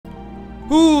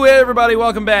Ooh, hey everybody,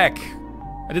 welcome back.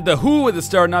 I did the who at the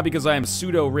start, not because I am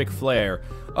pseudo Ric Flair.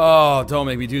 Oh, don't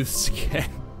make me do this again.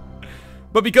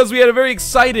 But because we had a very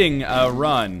exciting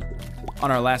run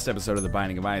on our last episode of the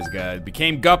Binding of Isaac.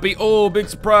 Became Guppy. Oh, big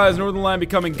surprise, Northernlion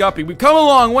becoming Guppy. We've come a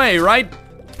long way, right?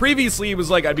 Previously, it was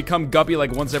like I'd become Guppy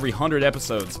like once every 100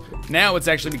 episodes. Now it's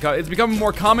actually become a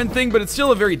more common thing, but it's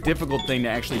still a very difficult thing to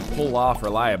actually pull off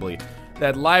reliably.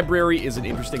 That library is an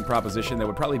interesting proposition that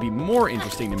would probably be more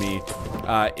interesting to me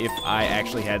if I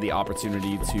actually had the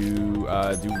opportunity to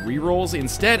do rerolls.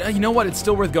 Instead, you know what? It's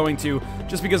still worth going to,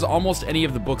 just because almost any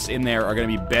of the books in there are going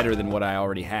to be better than what I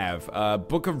already have.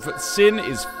 Book of Sin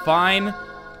is fine.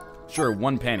 Sure,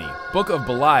 1 penny. Book of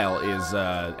Belial is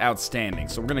outstanding,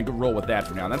 so we're gonna roll with that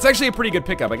for now. That's actually a pretty good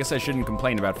pickup. I guess I shouldn't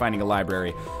complain about finding a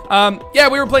library. Yeah,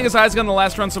 we were playing as Isaac on the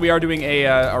last run, so we are doing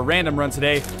a random run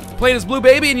today. Played as Blue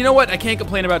Baby, and you know what? I can't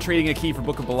complain about trading a key for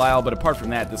Book of Belial, but apart from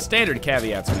that, the standard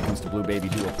caveats when it comes to Blue Baby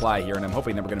do apply here, and I'm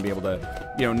hoping that we're gonna be able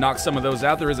to, you know, knock some of those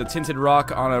out. There is a tinted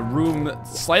rock on a room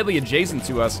slightly adjacent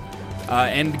to us.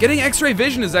 And getting X-ray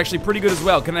vision is actually pretty good as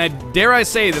well. Dare I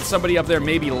say that somebody up there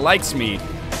maybe likes me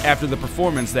after the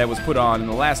performance that was put on in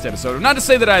the last episode. Not to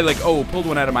say that I, like, oh, pulled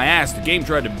one out of my ass, the game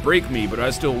tried to break me, but I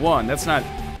still won. That's not,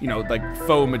 you know, like,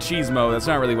 faux machismo. That's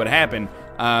not really what happened.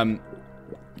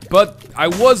 But I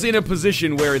was in a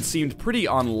position where it seemed pretty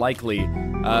unlikely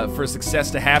for success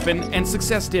to happen, and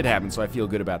success did happen, so I feel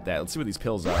good about that. Let's see what these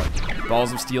pills are.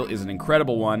 Balls of Steel is an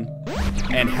incredible one,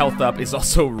 and Health Up is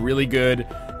also really good.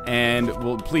 And,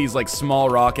 well, please, like, Small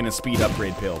Rock and a Speed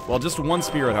Upgrade pill. Well, just 1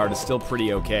 Spirit Heart is still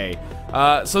pretty okay.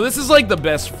 So this is, like, the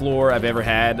best floor I've ever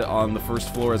had on the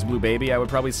first floor as Blue Baby, I would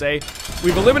probably say.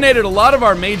 We've eliminated a lot of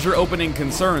our major opening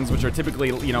concerns, which are typically,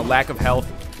 you know, lack of health,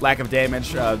 lack of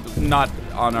damage, not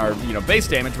on our, you know, base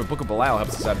damage, but Book of Belial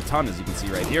helps us out a ton, as you can see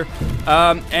right here.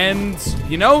 And,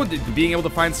 you know, being able to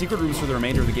find secret rooms for the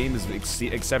remainder of the game is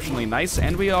exceptionally nice,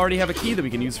 and we already have a key that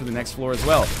we can use for the next floor as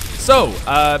well. So,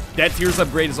 that Tears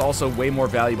upgrade is also way more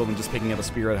valuable than just picking up a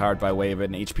Spirit Heart by way of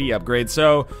an HP upgrade,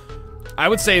 so I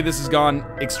would say this has gone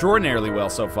extraordinarily well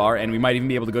so far, and we might even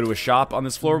be able to go to a shop on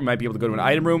this floor. We might be able to go to an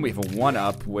item room. We have a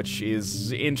 1-up, which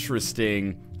is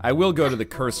interesting. I will go to the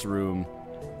curse room,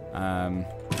 and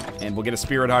we'll get a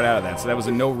Spirit Heart out of that. So that was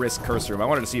a no-risk curse room. I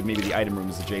wanted to see if maybe the item room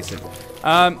is adjacent.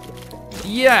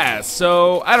 Yeah,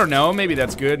 so I don't know. Maybe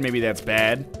that's good. Maybe that's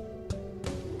bad.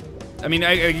 I mean,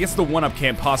 I guess the 1-up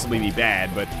can't possibly be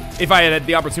bad, but if I had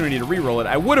the opportunity to reroll it,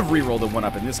 I would have rerolled a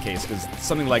 1-up in this case, because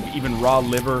something like even Raw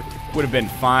Liver would have been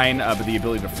fine, but the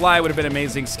ability to fly would have been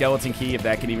amazing. Skeleton Key, if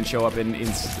that can even show up in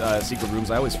secret rooms,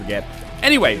 I always forget.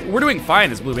 Anyway, we're doing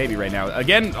fine as Blue Baby right now.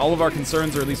 Again, all of our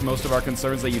concerns, or at least most of our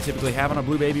concerns that you typically have on a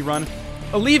Blue Baby run,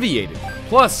 alleviated.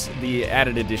 Plus, the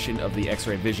added addition of the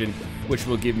X-ray vision, which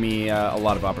will give me a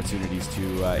lot of opportunities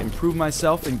to improve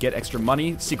myself and get extra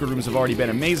money. Secret rooms have already been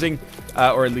amazing,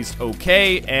 or at least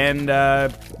okay, and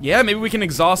yeah, maybe we can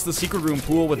exhaust the secret room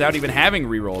pool without even having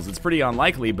rerolls. It's pretty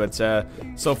unlikely, but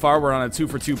so far we're on a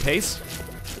 2-for-2 pace,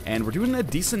 and we're doing a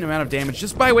decent amount of damage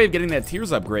just by way of getting that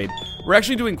Tears upgrade. We're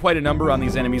actually doing quite a number on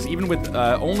these enemies, even with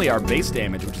only our base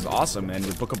damage, which is awesome, and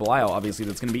with Book of Belial, obviously,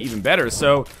 that's going to be even better,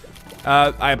 so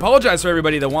I apologize for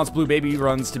everybody that wants Blue Baby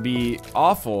runs to be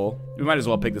awful. We might as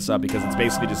well pick this up because it's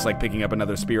basically just like picking up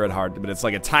another Spirit Heart, but it's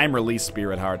like a time-release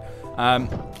Spirit Heart.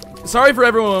 Sorry for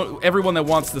everyone that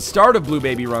wants the start of Blue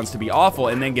Baby runs to be awful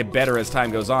and then get better as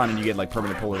time goes on and you get like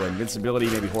permanent polar invincibility,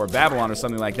 maybe Whore of Babylon or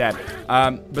something like that.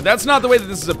 But that's not the way that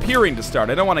this is appearing to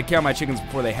start. I don't want to count my chickens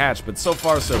before they hatch, but so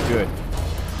far so good.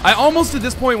 I almost at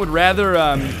this point would rather,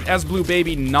 as Blue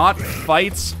Baby, not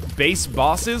fight base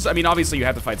bosses. I mean, obviously you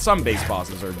have to fight some base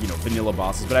bosses or, you know, vanilla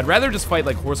bosses, but I'd rather just fight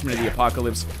like Horsemen of the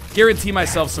Apocalypse, guarantee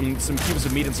myself some cubes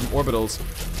of meat and some orbitals,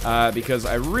 because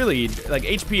I really, like,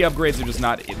 HP upgrades are just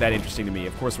not that interesting to me.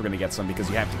 Of course we're gonna get some because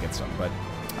you have to get some, but,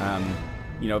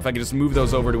 you know, if I could just move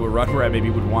those over to a run where I maybe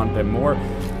would want them more.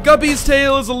 Guppy's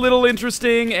Tail is a little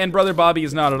interesting, and Brother Bobby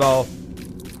is not at all.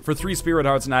 For 3 Spirit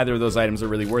Hearts, neither of those items are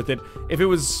really worth it. If it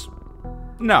was...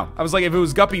 No. I was like, if it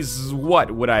was Guppy's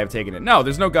what, would I have taken it? No,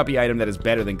 there's no Guppy item that is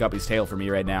better than Guppy's Tail for me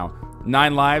right now.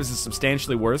 9 lives is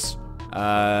substantially worse.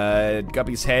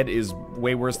 Guppy's Head is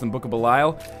way worse than Book of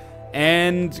Belial.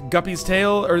 And Guppy's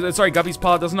Tail, or sorry, Guppy's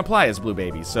Paw doesn't apply as Blue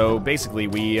Baby. So basically,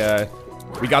 we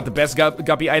got the best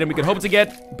Guppy item we could hope to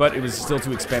get, but it was still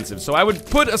too expensive. So I would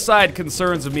put aside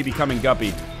concerns of me becoming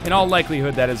Guppy. In all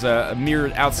likelihood, that is a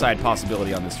mere outside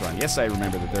possibility on this run. Yes, I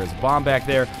remember that there is a bomb back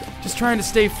there. Just trying to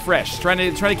stay fresh,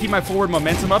 trying to keep my forward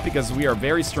momentum up because we are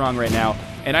very strong right now.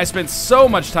 And I spent so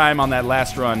much time on that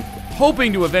last run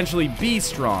hoping to eventually be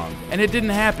strong, and it didn't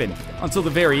happen until the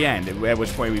very end, at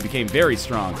which point we became very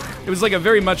strong. It was like a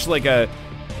very much like a...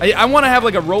 I want to have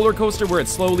like a roller coaster where it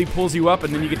slowly pulls you up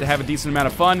and then you get to have a decent amount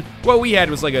of fun. What we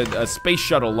had was like a space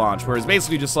shuttle launch, where it's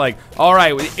basically just like, all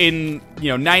right, in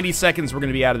 90 seconds we're going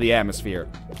to be out of the atmosphere.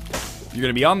 You're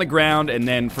going to be on the ground, and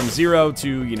then from 0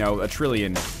 to, a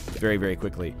trillion very, very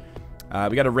quickly.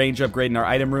 We got a range upgrade in our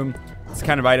item room. It's the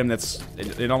kind of item that's,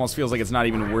 it almost feels like it's not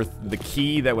even worth the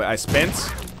key that I spent.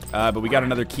 But we got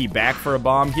another key back for a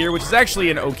bomb here, which is actually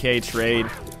an okay trade.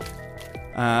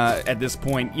 At this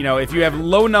point, if you have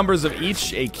low numbers of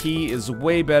each, a key is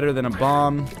way better than a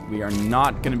bomb. We are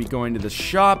not going to be going to the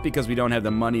shop because we don't have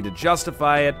the money to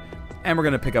justify it. And we're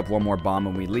going to pick up one more bomb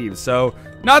when we leave. So,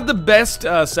 not the best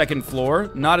second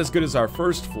floor. Not as good as our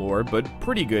first floor, but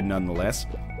pretty good nonetheless.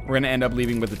 We're going to end up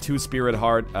leaving with a 2 Spirit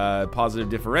Heart,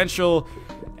 positive differential,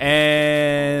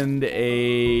 and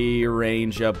a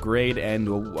range upgrade, and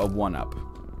a 1-up.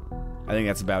 I think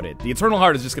that's about it. The Eternal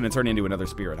Heart is just going to turn into another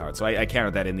Spirit Heart, so I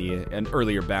counted that in an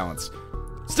earlier balance.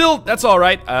 Still, that's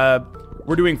alright.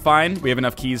 We're doing fine. We have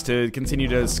enough keys to continue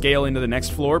to scale into the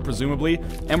next floor, presumably.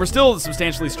 And we're still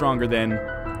substantially stronger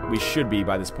than we should be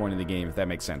by this point in the game, if that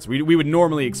makes sense. We would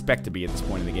normally expect to be at this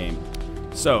point in the game.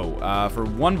 So, for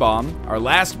one bomb, our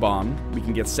last bomb, we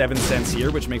can get 7 cents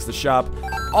here, which makes the shop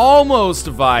almost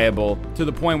viable to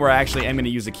the point where I actually am going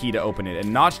to use a key to open it.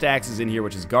 And Notched Axe is in here,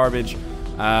 which is garbage.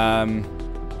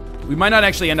 We might not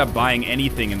actually end up buying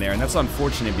anything in there, and that's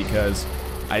unfortunate because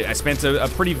I spent a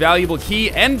pretty valuable key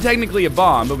and technically a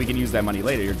bomb, but we can use that money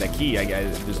later. That key,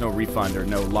 there's no refund or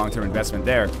no long-term investment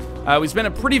there. We spent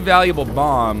a pretty valuable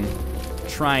bomb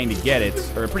trying to get it,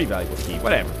 or a pretty valuable key,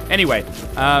 whatever. Anyway,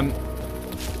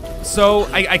 so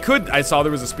I saw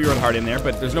there was a Spirit Heart in there,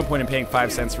 but there's no point in paying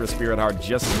 5 cents for a Spirit Heart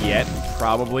just yet,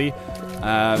 probably.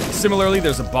 Similarly,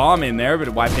 there's a bomb in there, but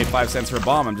why pay 5 cents for a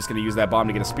bomb? I'm just going to use that bomb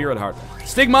to get a Spirit Heart.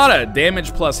 Stigmata,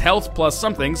 damage plus health plus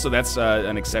something, so that's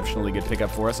an exceptionally good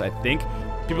pickup for us, I think.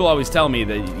 People always tell me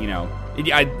that,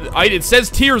 it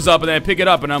says Tears Up, and then I pick it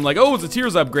up, and I'm like, oh, it's a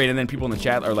Tears Upgrade, and then people in the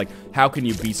chat are like, how can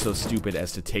you be so stupid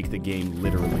as to take the game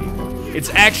literally? It's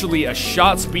actually a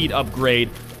shot speed upgrade,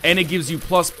 and it gives you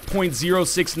plus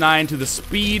 0.069 to the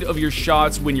speed of your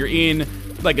shots when you're in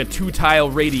like a 2-tile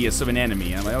radius of an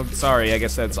enemy. I'm like, oh, sorry, I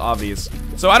guess that's obvious.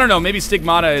 So I don't know, maybe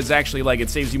Stigmata is actually like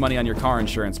it saves you money on your car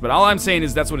insurance, but all I'm saying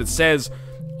is that's what it says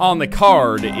on the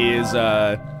card is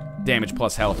damage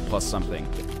plus health plus something.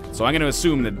 So I'm going to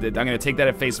assume that I'm going to take that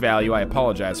at face value. I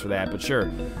apologize for that, but sure.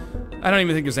 I don't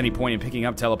even think there's any point in picking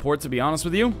up Teleport, to be honest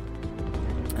with you.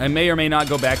 I may or may not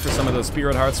go back for some of those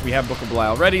Spirit Hearts. We have Book of Bly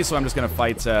already, so I'm just going to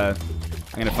fight,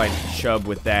 Chubb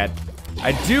with that.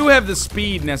 I do have the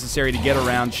speed necessary to get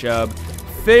around Chubb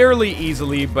fairly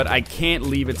easily, but I can't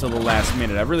leave it till the last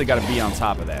minute. I've really got to be on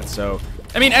top of that. So,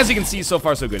 I mean, as you can see, so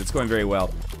far so good. It's going very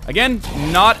well. Again,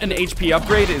 not an HP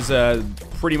upgrade is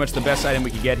pretty much the best item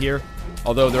we could get here.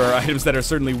 Although there are items that are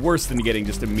certainly worse than getting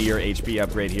just a mere HP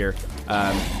upgrade here.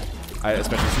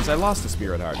 Especially since I lost a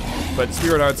Spirit Heart. But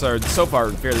Spirit Hearts are so far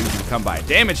fairly easy to come by.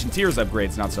 Damage and Tears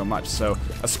upgrades, not so much. So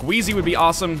a Squeezy would be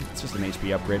awesome. It's just an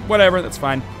HP upgrade. Whatever, that's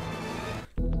fine.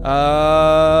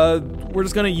 We're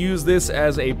just gonna use this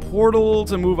as a portal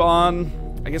to move on.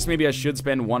 I guess maybe I should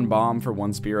spend 1 bomb for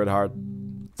 1 Spirit Heart.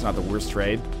 It's not the worst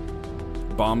trade.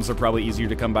 Bombs are probably easier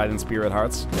to come by than Spirit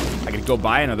Hearts. I could go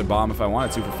buy another bomb if I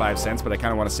wanted to for 5 cents, but I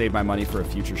kind of want to save my money for a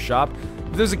future shop.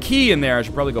 If there's a key in there, I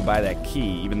should probably go buy that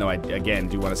key, even though I, again,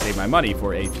 do want to save my money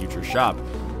for a future shop.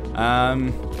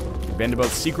 We've been to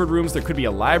both secret rooms. There could be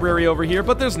a library over here,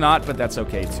 but there's not, but that's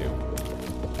okay too.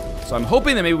 So I'm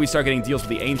hoping that maybe we start getting deals with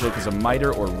the Angel, because a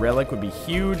Miter or Relic would be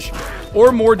huge.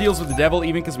 Or more deals with the Devil,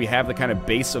 even because we have the kind of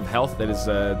base of health that is,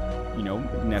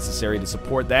 necessary to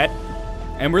support that.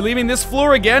 And we're leaving this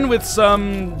floor again with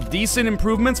some decent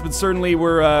improvements, but certainly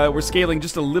we're scaling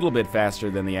just a little bit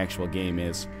faster than the actual game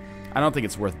is. I don't think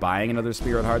it's worth buying another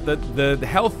Spirit Heart.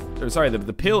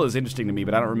 The pill is interesting to me,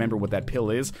 but I don't remember what that pill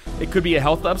is. It could be a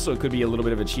health up, so it could be a little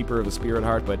bit of a cheaper of a Spirit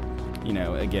Heart, but,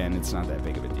 again, it's not that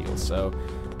big of a deal. So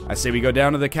I say we go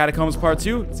down to the Catacombs Part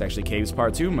 2. It's actually Caves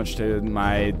Part 2, much to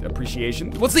my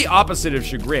appreciation. What's the opposite of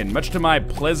chagrin? Much to my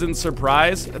pleasant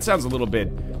surprise? That sounds a little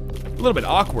bit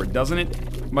awkward, doesn't it?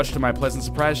 Much to my pleasant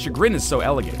surprise. Chagrin is so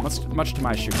elegant. Much to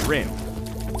my chagrin.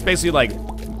 It's basically like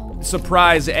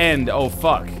surprise and oh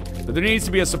fuck. But there needs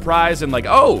to be a surprise and like,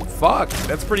 oh fuck,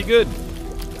 that's pretty good.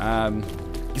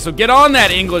 So get on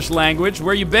that English language.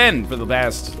 Where you been for the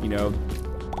last,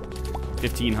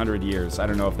 1,500 years? I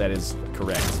don't know if that is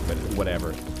correct, but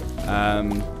whatever.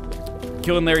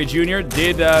 Killing Larry Jr.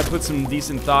 did put some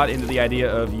decent thought into the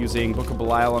idea of using Book of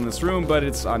Belial on this room, but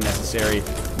it's unnecessary.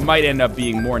 Might end up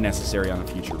being more necessary on a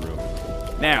future room.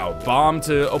 Now, bomb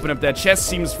to open up that chest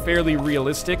seems fairly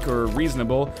realistic or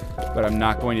reasonable, but I'm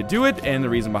not going to do it, and the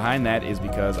reason behind that is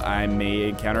because I may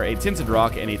encounter a tinted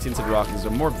rock, and a tinted rock is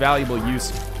a more valuable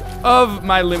use of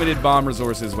my limited bomb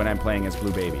resources when I'm playing as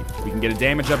Blue Baby. We can get a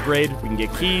damage upgrade, we can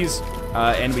get keys,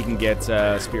 and we can get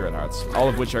spirit hearts, all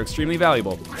of which are extremely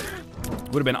valuable.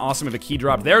 Would have been awesome if a key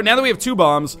dropped there. Now that we have 2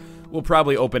 bombs, we'll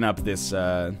probably open up this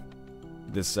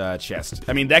chest.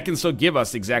 I mean, that can still give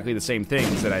us exactly the same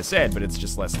things that I said, but it's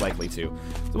just less likely to.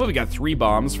 So well, we got 3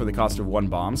 bombs for the cost of 1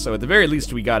 bomb, so at the very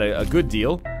least we got a good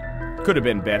deal. Could have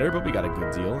been better, but we got a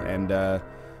good deal, and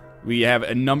we have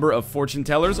a number of fortune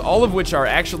tellers, all of which are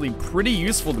actually pretty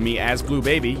useful to me as Blue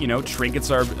Baby. You know,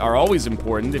 trinkets are always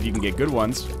important if you can get good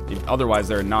ones. Otherwise,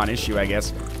 they're a non-issue, I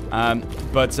guess.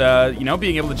 You know,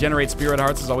 being able to generate spirit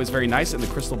hearts is always very nice, and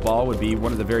the crystal ball would be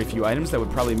one of the very few items that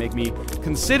would probably make me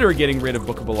consider getting rid of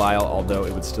Book of Belial, although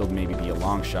it would still maybe be a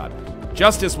long shot.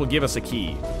 Justice will give us a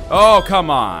key. Oh, come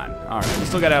on. All right, we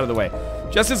still got out of the way.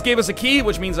 Justice gave us a key,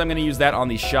 which means I'm going to use that on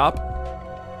the shop.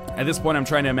 At this point, I'm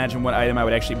trying to imagine what item I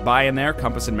would actually buy in there.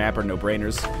 Compass and map are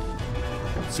no-brainers.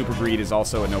 Super Greed is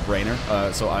also a no-brainer,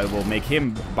 so I will make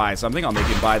him buy something. I'll make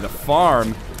him buy the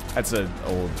farm. That's an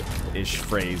old-ish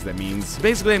phrase that means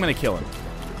basically I'm going to kill him.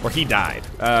 Or he died.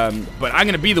 But I'm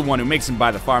going to be the one who makes him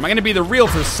buy the farm. I'm going to be the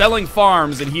realtor selling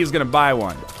farms, and he's going to buy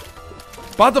one.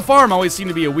 Bought the farm always seemed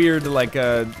to be a weird, like,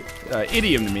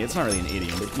 idiom to me. It's not really an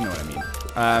idiom, but you know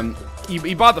what I mean.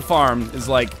 He bought the farm is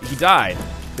like, he died.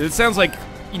 It sounds like,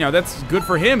 you know, that's good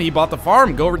for him. He bought the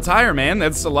farm. Go retire, man.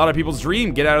 That's a lot of people's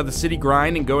dream. Get out of the city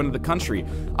grind and go into the country.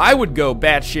 I would go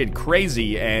batshit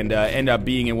crazy and end up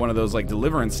being in one of those, like,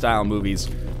 Deliverance-style movies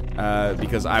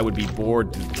because I would be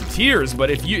bored to tears. But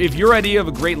if your idea of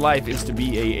a great life is to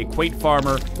be a quaint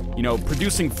farmer, you know,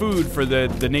 producing food for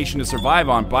the nation to survive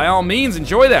on, by all means,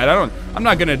 enjoy that. I'm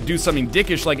not going to do something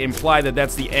dickish like imply that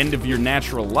that's the end of your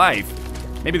natural life.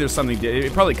 Maybe there's something,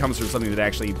 it probably comes from something that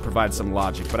actually provides some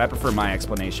logic, but I prefer my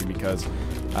explanation because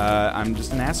I'm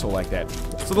just an asshole like that.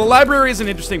 So the library is an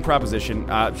interesting proposition.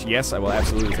 Yes, I will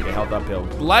absolutely take a health uphill.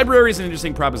 The library is an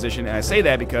interesting proposition, and I say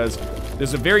that because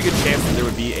there's a very good chance that there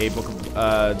would be a Book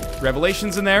of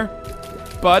Revelations in there,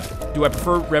 but do I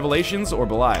prefer Revelations or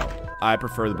Belial? I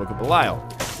prefer the Book of Belial.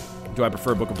 Do I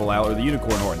prefer Book of Belial or the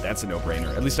Unicorn Horn? That's a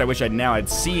no-brainer. At least I wish I'd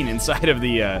seen inside of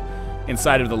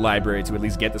the library to at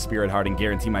least get the Spirit Heart and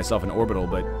guarantee myself an orbital,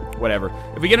 but whatever.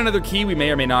 If we get another key, we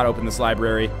may or may not open this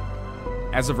library.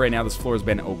 As of right now, this floor has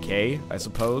been okay, I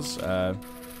suppose.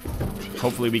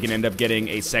 Hopefully we can end up getting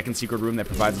a second secret room that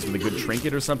provides us with a good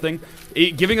trinket or something.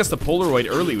 Giving us the Polaroid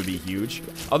early would be huge.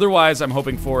 Otherwise, I'm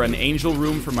hoping for an angel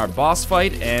room from our boss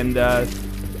fight, and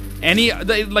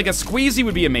like a squeezy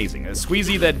would be amazing. A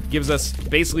squeezy that gives us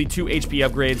basically 2 HP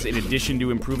upgrades in addition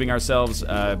to improving ourselves,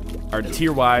 our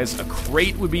tier-wise. A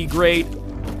crate would be great,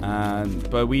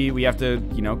 but we have to,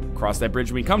 you know, cross that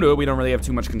bridge when we come to it. We don't really have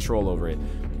too much control over it.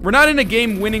 We're not in a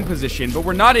game-winning position, but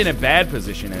we're not in a bad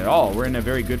position at all. We're in a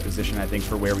very good position, I think,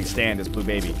 for where we stand as Blue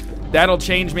Baby. That'll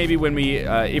change maybe when we,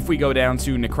 if we go down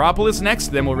to Necropolis next,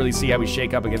 then we'll really see how we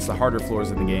shake up against the harder floors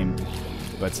in the game.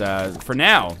 But for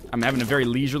now, I'm having a very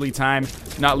leisurely time,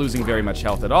 not losing very much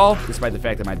health at all, despite the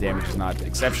fact that my damage is not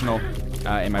exceptional,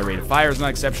 and my rate of fire is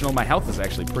not exceptional. My health is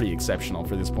actually pretty exceptional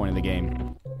for this point in the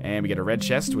game. And we get a red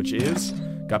chest, which is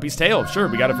Guppy's Tail. Sure,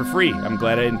 we got it for free. I'm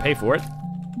glad I didn't pay for it.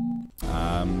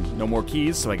 No more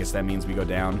keys, so I guess that means we go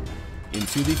down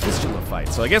into the Fistula fight.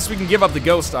 So I guess we can give up the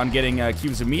ghost on getting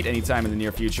cubes of meat anytime in the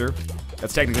near future.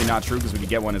 That's technically not true because we could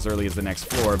get one as early as the next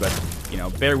floor, but, you know,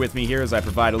 bear with me here as I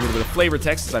provide a little bit of flavor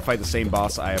text as I fight the same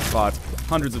boss I have fought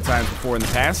hundreds of times before in the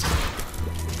past.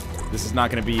 This is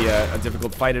not going to be a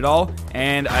difficult fight at all,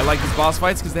 and I like these boss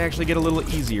fights because they actually get a little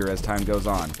easier as time goes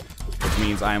on, which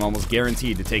means I am almost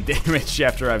guaranteed to take damage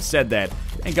after I've said that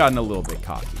and gotten a little bit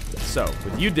cocky. So,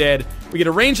 with you dead, we get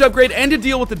a range upgrade and to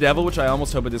deal with the devil, which I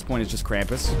almost hope at this point is just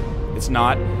Krampus. It's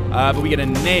not, but we get a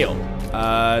nail.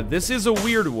 This is a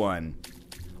weird one.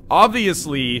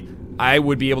 Obviously, I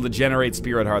would be able to generate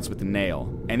Spirit Hearts with the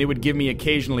nail, and it would give me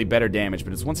occasionally better damage,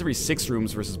 but it's once every 6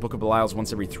 rooms versus Book of Belial's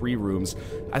once every 3 rooms.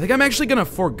 I think I'm actually gonna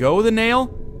forego the nail,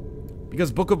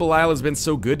 because Book of Belial has been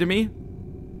so good to me.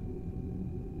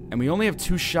 And we only have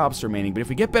 2 shops remaining, but if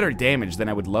we get better damage, then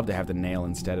I would love to have the nail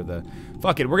instead of the...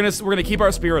 Fuck it, we're gonna keep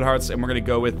our Spirit Hearts, and we're gonna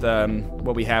go with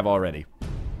what we have already.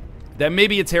 That may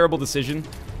be a terrible decision.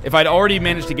 If I'd already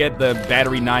managed to get the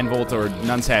battery 9-volt or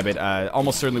Nun's Habit,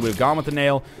 almost certainly would have gone with the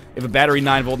nail. If a battery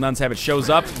 9-volt Nun's Habit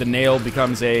shows up, the nail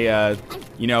becomes a,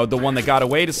 You know, the one that got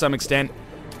away to some extent.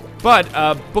 But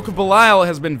Book of Belial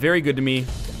has been very good to me.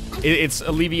 It's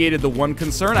alleviated the one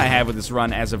concern I have with this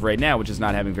run as of right now, which is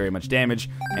not having very much damage,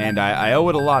 and I owe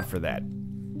it a lot for that.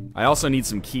 I also need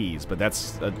some keys, but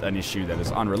that's an issue that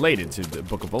is unrelated to the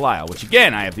Book of Belial, which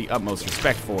again, I have the utmost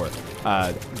respect for,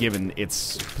 given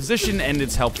its position and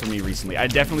its help for me recently. I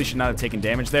definitely should not have taken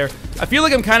damage there. I feel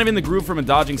like I'm kind of in the groove from a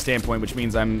dodging standpoint, which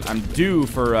means I'm due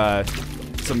for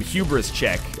some hubris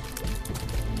check.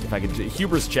 If I could,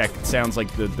 hubris check sounds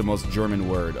like the most German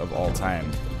word of all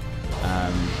time.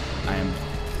 I am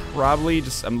probably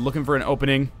just, I'm looking for an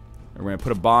opening. We're gonna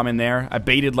put a bomb in there. I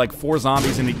baited like 4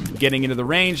 zombies into getting into the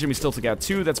range, and we still took out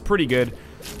 2. That's pretty good.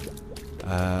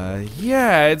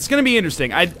 Yeah, it's gonna be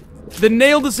interesting. The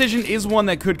nail decision is one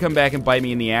that could come back and bite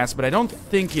me in the ass, but I don't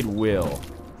think it will.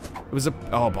 It was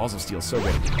oh, Balls of Steel, so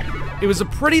good. It was a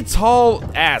pretty tall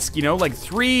ask, you know, like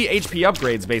 3 HP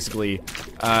upgrades basically,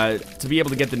 to be able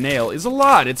to get the nail is a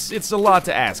lot. It's a lot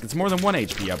to ask. It's more than 1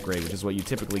 HP upgrade, which is what you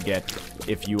typically get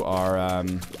if you are,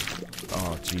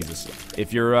 oh, Jesus.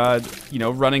 If you're, you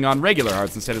know, running on regular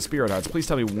hearts instead of spirit hearts. Please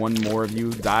tell me one more of you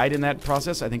died in that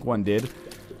process. I think one did.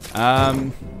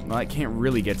 Well, I can't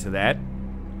really get to that.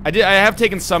 I have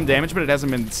taken some damage, but it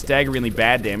hasn't been staggeringly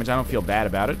bad damage. I don't feel bad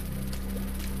about it.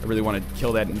 I really want to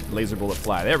kill that laser bullet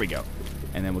fly. There we go.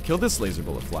 And then we'll kill this laser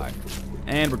bullet fly.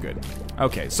 And we're good.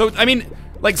 Okay, so, I mean,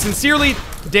 like, sincerely,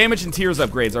 damage and tears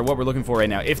upgrades are what we're looking for right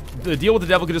now. If the Deal with the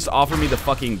Devil could just offer me the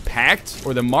fucking Pact,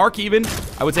 or the Mark even,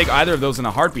 I would take either of those in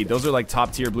a heartbeat. Those are, like,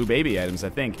 top-tier Blue Baby items, I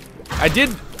think. I did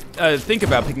think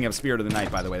about picking up Spirit of the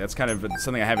Night, by the way. That's kind of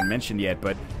something I haven't mentioned yet,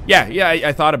 but yeah,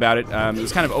 I thought about it. It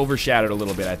was kind of overshadowed a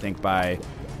little bit, I think, by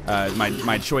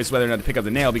my choice whether or not to pick up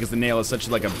the nail, because the nail is such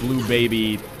like a Blue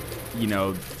Baby, you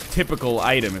know, typical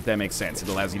item, if that makes sense. It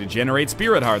allows you to generate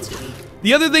spirit hearts.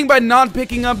 The other thing by not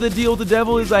picking up the Deal with the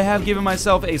Devil is I have given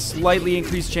myself a slightly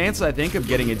increased chance, I think, of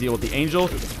getting a deal with the Angel.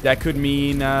 That could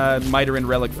mean Miter and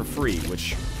Relic for free,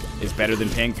 which is better than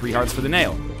paying 3 hearts for the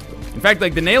nail. In fact,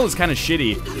 like, the nail is kind of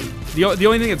shitty. The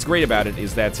only thing that's great about it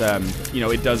is that, you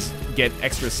know, it does get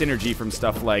extra synergy from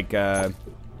stuff like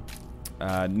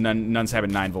nuns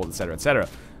having 9 volt, etc., etc.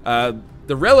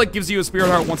 The Relic gives you a Spirit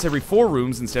Heart once every 4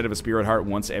 rooms instead of a Spirit Heart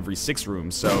once every 6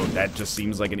 rooms, so that just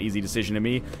seems like an easy decision to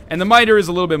me. And the Miter is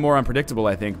a little bit more unpredictable,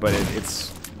 I think, but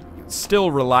it's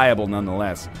still reliable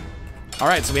nonetheless.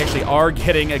 Alright, so we actually are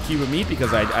getting a cube of meat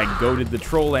because I goaded the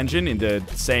troll engine into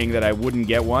saying that I wouldn't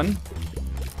get one.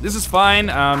 This is fine.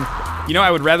 You know,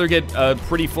 I would rather get a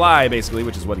Pretty Fly, basically,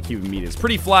 which is what a cube of meat is.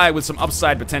 Pretty Fly with some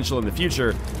upside potential in the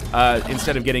future,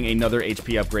 instead of getting another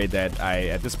HP upgrade that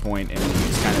at this point, and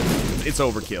it's kind of, it's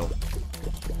overkill.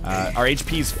 Our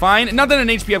HP is fine. Not that an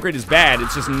HP upgrade is bad,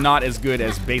 it's just not as good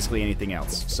as basically anything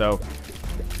else. So,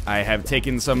 I have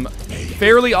taken some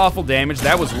fairly awful damage.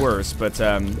 That was worse, but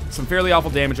some fairly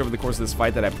awful damage over the course of this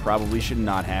fight that I probably should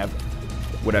not have.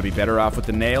 Would I be better off with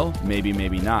the nail? Maybe,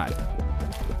 maybe not.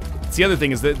 The other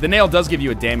thing is that the nail does give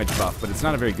you a damage buff, but it's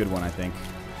not a very good one, I think.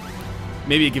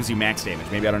 Maybe it gives you max damage.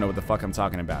 Maybe I don't know what the fuck I'm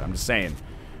talking about. I'm just saying.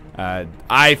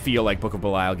 I feel like Book of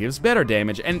Belial gives better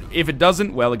damage, and if it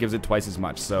doesn't, well, it gives it twice as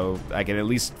much, so I can at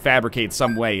least fabricate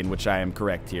some way in which I am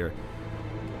correct here.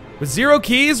 With 0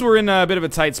 keys, we're in a bit of a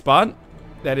tight spot.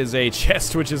 That is a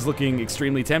chest which is looking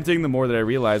extremely tempting. The more that I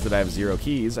realize that I have 0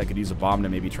 keys, I could use a bomb to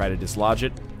maybe try to dislodge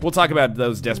it. We'll talk about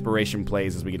those desperation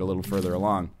plays as we get a little further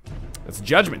along. That's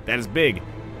Judgment. That is big.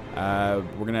 We're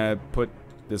gonna put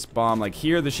this bomb like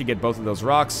here. This should get both of those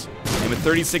rocks. And with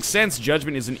 36 cents,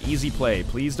 Judgment is an easy play.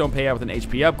 Please don't pay out with an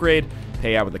HP upgrade.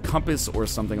 Pay out with a compass or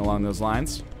something along those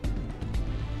lines.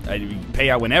 You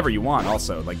pay out whenever you want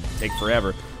also. Like, take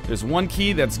forever. There's 1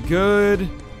 key. That's good.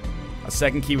 A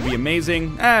 2nd key would be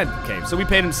amazing. Okay, so we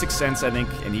paid him 6 cents, I think,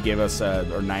 and he gave us,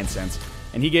 or 9 cents.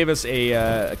 And he gave us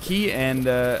a key and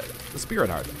a Spirit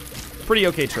Heart. Pretty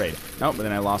okay trade. Nope, but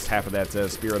then I lost half of that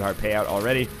Spirit Heart payout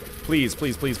already. Please,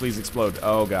 please, please, please explode.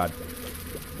 Oh, God.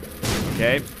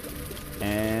 Okay.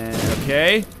 And,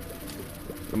 okay.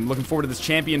 I'm looking forward to this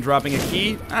champion dropping a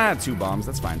key. 2 bombs.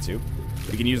 That's fine, too.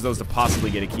 We can use those to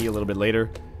possibly get a key a little bit later.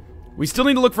 We still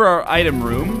need to look for our item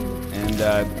room.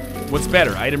 And, what's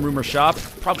better, item room or shop?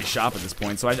 Probably shop at this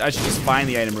point, so I should just find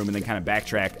the item room and then kind of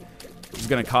backtrack. It's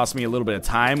going to cost me a little bit of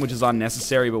time, which is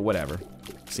unnecessary, but whatever.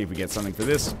 See if we get something for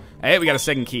this. Hey, we got a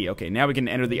 2nd key. Okay, now we can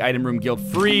enter the item room guild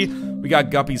free. We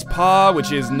got Guppy's Paw,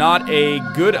 which is not a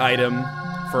good item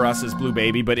for us as Blue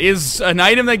Baby, but is an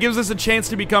item that gives us a chance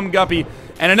to become Guppy.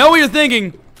 And I know what you're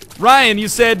thinking. Ryan, you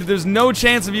said there's no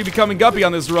chance of you becoming Guppy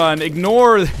on this run.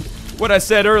 Ignore what I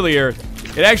said earlier.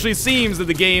 It actually seems that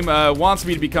the game wants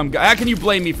me to become... How can you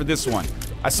blame me for this one?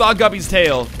 I saw Guppy's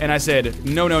tail, and I said,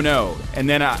 no, no, no. And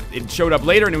then it showed up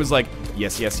later, and it was like,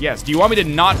 yes, yes, yes. Do you want me to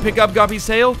not pick up Guppy's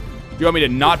tail? Do you want me to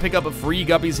not pick up a free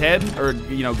Guppy's head? Or,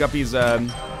 you know, Guppy's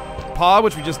paw,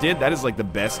 which we just did? That is, like, the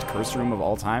best curse room of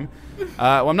all time.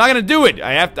 Well, I'm not gonna do it.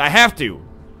 I have to.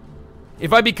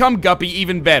 If I become Guppy,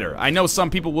 even better. I know some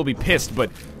people will be pissed,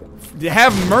 but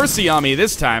have mercy on me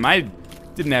this time. I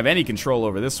didn't have any control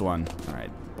over this one. All right,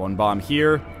 one bomb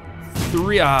here.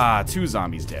 2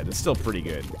 zombies dead. It's still pretty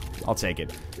good. I'll take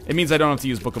it. It means I don't have to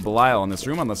use Book of Belial in this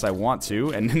room unless I want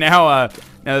to. And now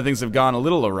that things have gone a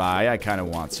little awry, I kind of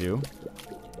want to.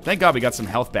 Thank God we got some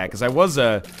health back, because I was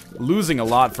losing a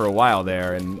lot for a while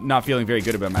there and not feeling very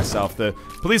good about myself. The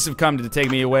police have come to take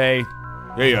me away.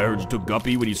 Hey, I heard you took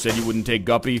Guppy when you said you wouldn't take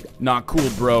Guppy. Not cool,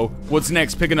 bro. What's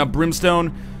next? Picking up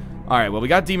Brimstone? Alright, well, we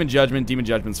got Demon Judgment. Demon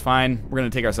Judgment's fine. We're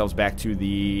going to take ourselves back to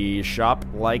the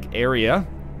shop-like area.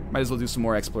 Might as well do some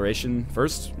more exploration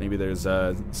first. Maybe there's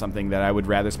something that I would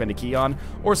rather spend a key on.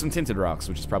 Or some tinted rocks,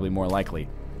 which is probably more likely.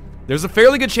 There's a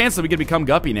fairly good chance that we could become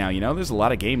Guppy now, you know? There's a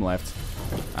lot of game left.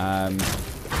 And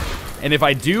if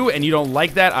I do, and you don't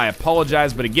like that, I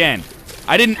apologize. But again,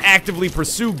 I didn't actively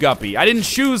pursue Guppy. I didn't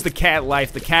choose the cat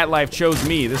life. The cat life chose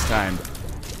me this time.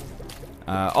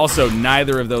 Also,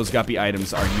 neither of those Guppy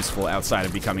items are useful outside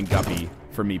of becoming Guppy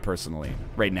for me personally.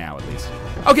 Right now, at least.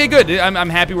 Okay, good. I'm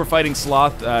happy we're fighting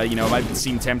Sloth. You know, it might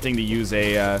seem tempting to use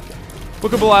a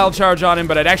Book of Belial charge on him,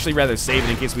 but I'd actually rather save it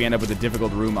in case we end up with a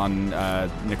difficult room on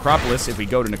Necropolis if we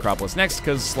go to Necropolis next,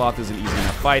 because Sloth is an easy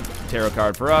enough fight. Tarot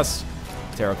card for us.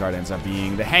 Tarot card ends up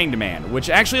being the Hanged Man, which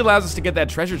actually allows us to get that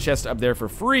treasure chest up there for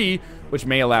free, which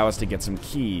may allow us to get some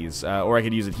keys. Or I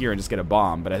could use it here and just get a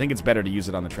bomb, but I think it's better to use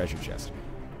it on the treasure chest.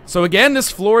 So again, this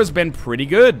floor has been pretty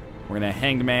good. We're gonna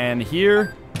Hanged Man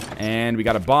here, and we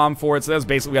got a bomb for it, so that's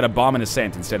basically we got a bomb and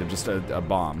ascent instead of just a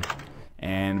bomb.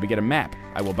 And we get a map.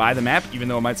 I will buy the map, even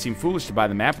though it might seem foolish to buy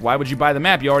the map. Why would you buy the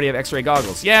map? You already have X-ray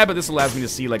goggles. Yeah, but this allows me to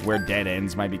see like where dead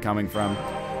ends might be coming from.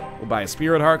 We'll buy a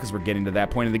Spirit Heart, because we're getting to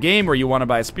that point in the game where you want to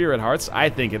buy Spirit Hearts, I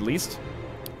think at least.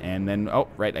 And then, oh,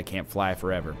 right, I can't fly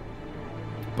forever.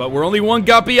 But we're only one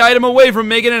Guppy item away from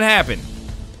making it happen.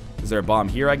 Is there a bomb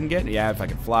here I can get? Yeah, if I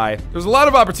can fly. There's a lot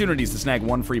of opportunities to snag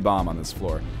one free bomb on this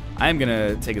floor. I'm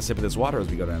gonna take a sip of this water as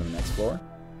we go down to the next floor.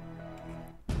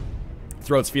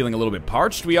 Throat's feeling a little bit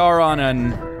parched. We are on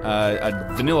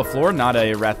a vanilla floor, not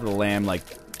a Wrath of the Lamb, like,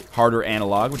 harder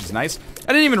analog, which is nice.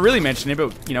 I didn't even really mention it,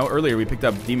 but, you know, earlier we picked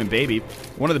up Demon Baby,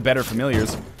 one of the better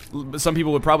familiars. Some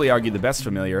people would probably argue the best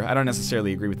familiar. I don't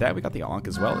necessarily agree with that. We got the Ankh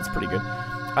as well. It's pretty good.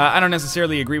 I don't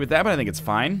necessarily agree with that, but I think it's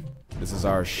fine. This is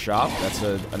our shop. That's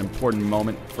an important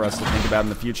moment for us to think about in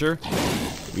the future.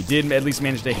 We did at least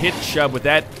manage to hit Chubb with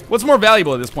that. What's more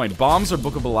valuable at this point, bombs or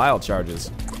Book of Belial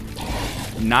charges?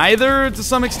 Neither, to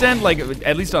some extent. Like,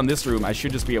 at least on this room, I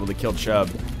should just be able to kill Chubb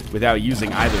without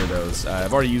using either of those.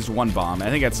 I've already used one bomb. I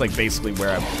think that's, like, basically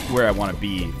where I want to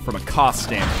be from a cost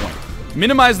standpoint.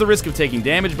 Minimize the risk of taking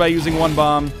damage by using one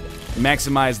bomb.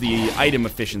 Maximize the item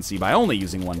efficiency by only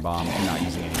using one bomb and not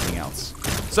using anything else.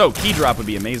 So, key drop would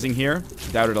be amazing here.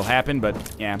 Doubt it'll happen,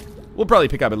 but yeah. We'll probably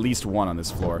pick up at least one on this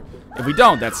floor. If we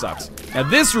don't, that sucks. Now,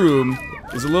 this room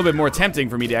is a little bit more tempting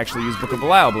for me to actually use Book of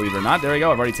Belial, believe it or not. There we go.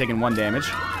 I've already taken 1 damage.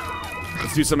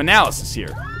 Let's do some analysis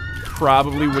here.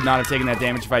 Probably would not have taken that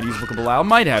damage if I'd used Book of Belial.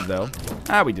 Might have, though.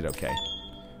 We did okay.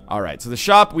 Alright, so the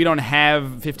shop, we don't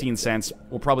have 15 cents.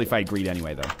 We'll probably fight greed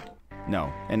anyway, though.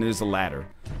 No. And there's a ladder.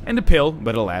 And a pill,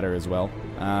 but a ladder as well.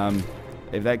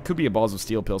 If that could be a Balls of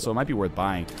Steel pill, so it might be worth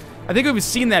buying. I think we've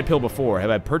seen that pill before. Have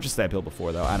I purchased that pill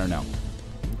before, though? I don't know.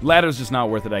 Ladder's just not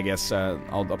worth it, I guess.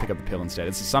 I'll pick up the pill instead.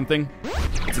 It's something.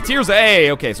 It's a Tears.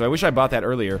 Hey, okay, so I wish I bought that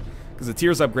earlier, because the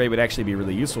Tears upgrade would actually be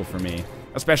really useful for me,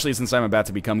 especially since I'm about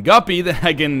to become Guppy, that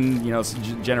I can, you know,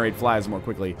 generate flies more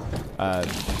quickly.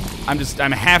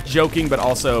 I'm half joking, but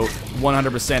also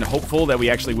 100% hopeful that we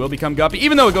actually will become Guppy,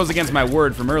 even though it goes against my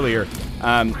word from earlier.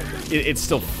 It's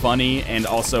still funny, and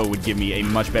also would give me a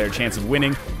much better chance of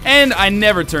winning. And I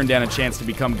never turn down a chance to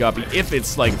become Guppy if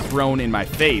it's, like, thrown in my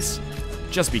face.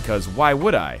 Just because, why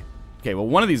would I? Okay, well,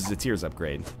 one of these is a Tears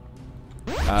upgrade.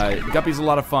 Guppy's a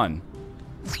lot of fun.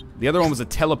 The other one was a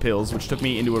Telepills, which took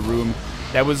me into a room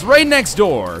that was right next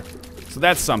door. So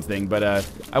that's something, but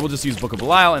I will just use Book of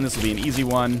Belial, and this will be an easy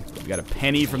one. We got a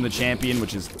penny from the champion,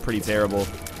 which is pretty terrible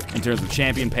in terms of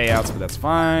champion payouts, but that's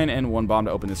fine. And 1 bomb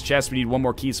to open this chest. We need 1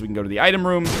 more key so we can go to the item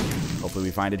room. Hopefully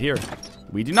we find it here.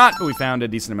 We do not, but we found a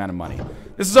decent amount of money.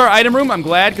 This is our item room. I'm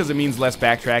glad, because it means less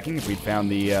backtracking. If we'd found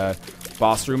the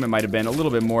boss room, it might have been a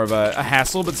little bit more of a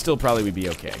hassle, but still probably would be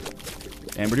okay.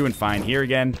 And we're doing fine here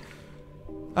again.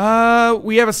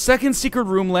 We have a second secret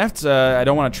room left. I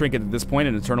don't want to trinket at this point.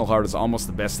 An Eternal Heart is almost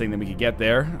the best thing that we could get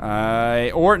there.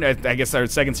 Or I guess our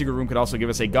second secret room could also give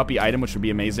us a guppy item, which would be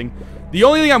amazing. The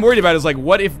only thing I'm worried about is, like,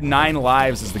 what if 9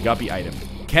 lives is the guppy item?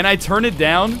 Can I turn it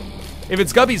down? If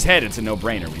it's Guppy's head, it's a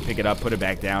no-brainer. We pick it up, put it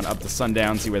back down, up to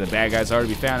sundown, see where the bad guys are to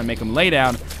be found, and make them lay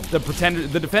down.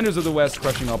 The defenders of the West,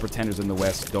 crushing all pretenders in the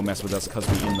West. Don't mess with us, because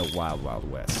we in the wild, wild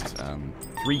West.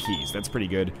 3 keys. That's pretty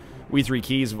good. We 3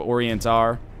 keys of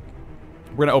Orientar.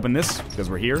 We're gonna open this, because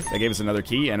we're here. That gave us another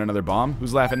key and another bomb.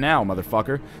 Who's laughing now,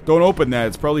 motherfucker? Don't open that.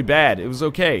 It's probably bad. It was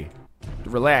okay.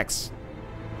 Relax.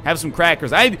 Have some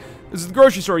crackers. This is the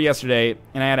grocery store yesterday,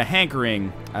 and I had a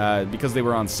hankering because they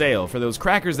were on sale for those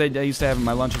crackers that I used to have in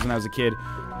my lunches when I was a kid.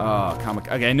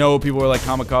 Okay, I know people were like,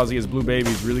 Kamikaze is Blue Baby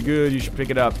is really good. You should pick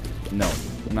it up. No,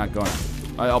 I'm not going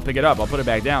to. I'll pick it up. I'll put it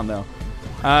back down, though.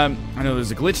 I know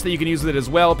there's a glitch that you can use with it as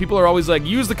well. People are always like,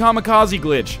 use the Kamikaze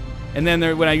glitch. And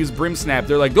then when I use Brim Snap,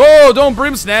 they're like, oh, don't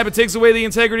Brim Snap. It takes away the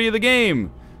integrity of the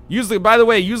game. By the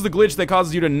way, use the glitch that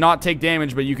causes you to not take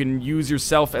damage, but you can use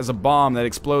yourself as a bomb that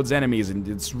explodes enemies, and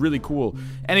it's really cool.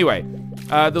 Anyway,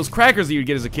 those crackers that you'd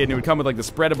get as a kid, and it would come with, like, the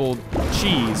spreadable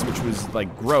cheese, which was,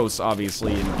 like, gross,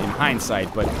 obviously, in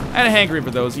hindsight, but I had a hankering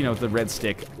for those, you know, with the red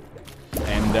stick.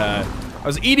 And I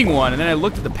was eating one, and then I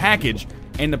looked at the package,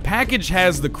 and the package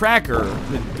has the cracker,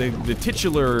 the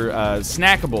titular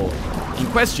snackable in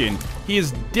question. He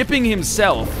is dipping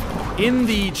himself in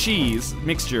the cheese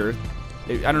mixture.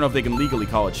 I don't know if they can legally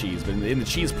call it cheese, but in the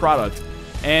cheese product.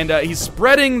 And he's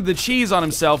spreading the cheese on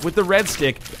himself with the red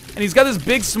stick, and he's got this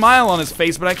big smile on his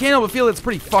face, but I can't help but feel it's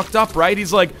pretty fucked up, right?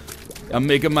 He's like, I'm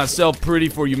making myself pretty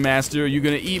for you, master. You're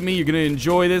gonna eat me? You're gonna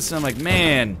enjoy this? And I'm like,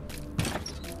 man.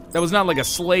 That was not like a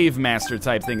slave master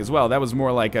type thing as well. That was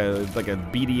more like a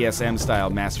BDSM style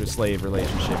master slave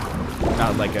relationship,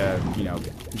 not like a, you know,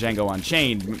 Django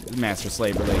Unchained master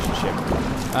slave relationship.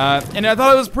 And I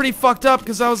thought it was pretty fucked up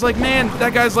because I was like, man,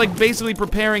 that guy's like basically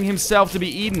preparing himself to be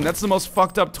eaten. That's the most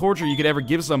fucked up torture you could ever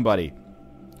give somebody.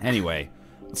 Anyway,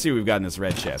 let's see what we've got in this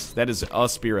red chest. That is a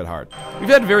spirit heart. We've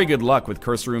had very good luck with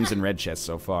curse rooms and red chests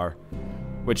so far,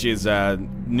 which is a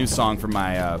new song from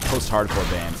my post-hardcore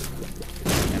band.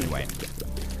 Anyway,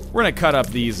 we're gonna cut up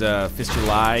these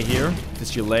fistulae here.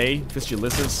 Fistulae,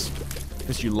 fistulisis,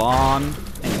 fistulon.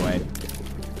 Anyway,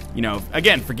 you know,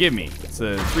 again, forgive me. It's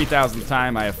the 3,000th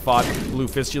time I have fought Blue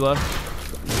Fistula.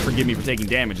 Forgive me for taking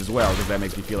damage as well, because that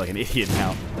makes me feel like an idiot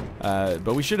now.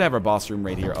 But we should have our boss room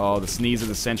right here. Oh, the sneeze of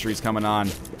the century's coming on.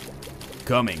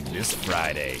 Coming this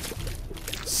Friday.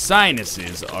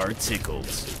 Sinuses are tickled.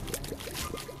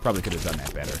 Probably could have done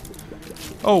that better.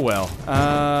 Oh well.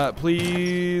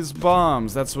 Please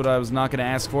bombs. That's what I was not gonna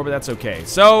ask for, but that's okay.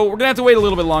 So we're gonna have to wait a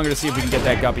little bit longer to see if we can get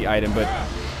that guppy item, but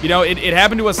you know, it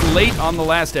happened to us late on the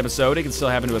last episode. It can still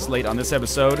happen to us late on this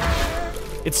episode.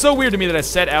 It's so weird to me that I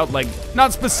set out, like,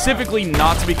 not specifically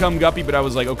not to become guppy, but I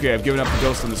was like, okay, I've given up the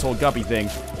ghost on this whole guppy thing.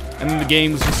 And then the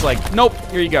game's just like, nope,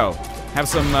 here you go. Have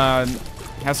some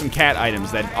cat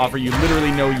items that offer you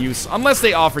literally no use, unless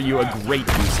they offer you a great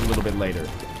use a little bit later.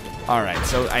 Alright,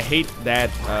 so I hate that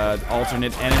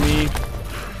alternate enemy.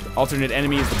 Alternate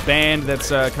Enemy is the band that's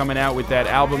coming out with that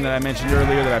album that I mentioned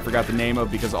earlier that I forgot the name of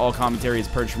because all commentary is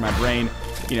purged from my brain.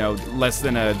 You know, less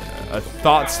than a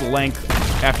thought's length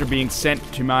after being sent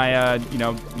to my, you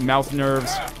know, mouth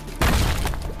nerves.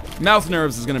 Mouth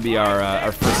Nerves is going to be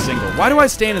our first single. Why do I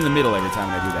stand in the middle every time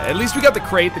I do that? At least we got the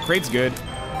crate. The crate's good.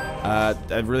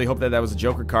 I really hope that was a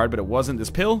Joker card, but it wasn't. This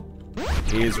pill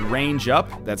is range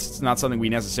up. That's not something we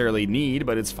necessarily need,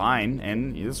 but it's fine,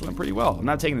 and this went pretty well. I'm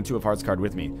not taking the Two of Hearts card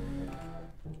with me.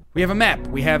 We have a map.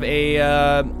 We have we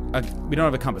don't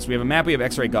have a compass. We have a map. We have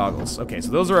X-ray goggles. Okay,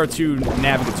 so those are our two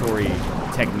navigatory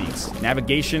techniques.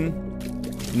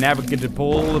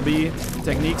 Navigatable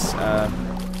techniques.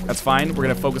 That's fine. We're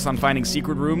gonna focus on finding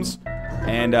secret rooms.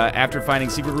 And after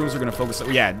finding secret rooms, we're gonna focus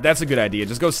on, yeah, that's a good idea.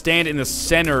 Just go stand in the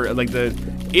center, like the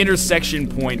intersection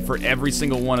point for every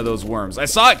single one of those worms. I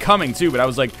saw it coming too, but I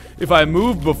was like, if I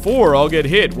move before, I'll get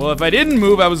hit. Well, if I didn't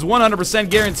move, I was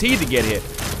 100% guaranteed to get hit.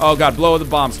 Oh god, blow the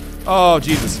bombs. Oh,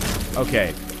 Jesus.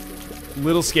 Okay.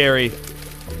 Little scary.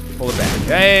 Pull it back.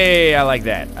 Hey, I like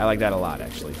that. I like that a lot,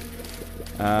 actually.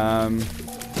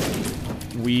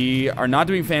 We are not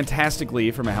doing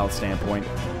fantastically from a health standpoint.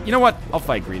 You know what? I'll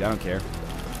fight greed. I don't care.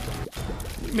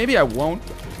 Maybe I won't,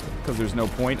 because there's no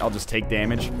point. I'll just take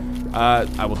damage.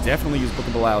 I will definitely use Book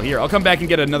of Belial here. I'll come back and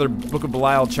get another Book of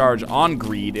Belial charge on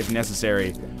greed if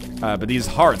necessary. But these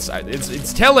hearts,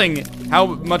 it's telling how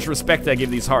much respect I give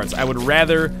these hearts. I would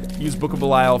rather use Book of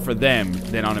Belial for them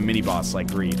than on a mini-boss like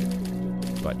greed.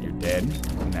 But you're dead,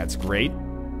 and that's great.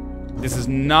 This is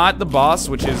not the boss,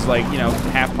 which is like, you know,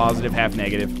 half positive, half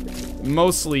negative.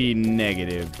 Mostly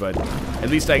negative, but at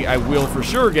least I will for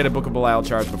sure get a Book of Belial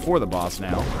charge before the boss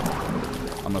now.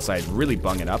 Unless I really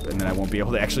bung it up, and then I won't be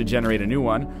able to actually generate a new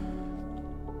one.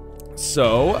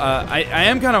 So, I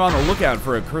am kind of on the lookout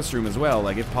for a curse room as well.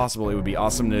 Like, if possible, it would be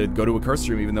awesome to go to a curse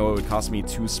room, even though it would cost me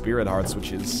 2 spirit hearts,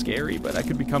 which is scary, but I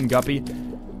could become Guppy.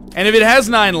 And if it has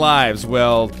 9 lives,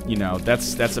 well, you know,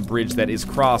 that's a bridge that is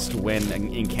crossed when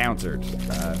encountered.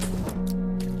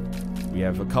 We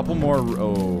have a couple more,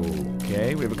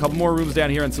 okay, we have a couple more rooms down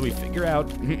here until we figure out,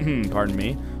 pardon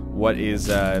me, what is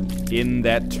in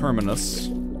that terminus.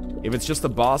 If it's just the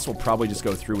boss, we'll probably just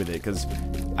go through with it, because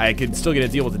I could still get a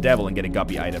deal with the devil and get a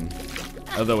Guppy item.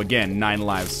 Although, again, 9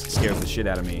 lives scares the shit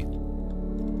out of me.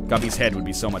 Guppy's head would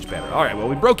be so much better. Alright, well,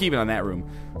 we broke even on that room.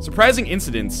 Surprising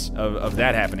incidents of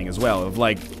that happening as well. Of,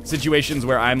 like, situations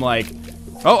where I'm like,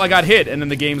 oh, I got hit, and then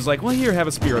the game's like, well, here, have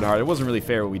a spirit heart. It wasn't really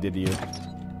fair what we did to you.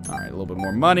 Alright, a little bit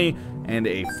more money, and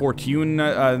a fortune,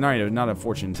 no, not a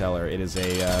fortune teller. It is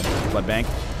a blood bank.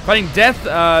 Fighting Death,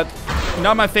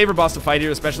 not my favorite boss to fight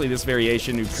here, especially this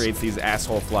variation who creates these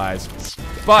asshole flies.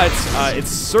 But it's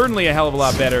certainly a hell of a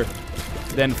lot better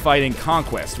than fighting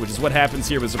Conquest, which is what happens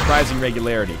here with surprising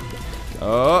regularity.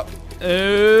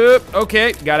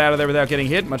 Okay, got out of there without getting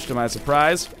hit, much to my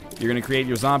surprise. You're gonna create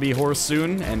your zombie horse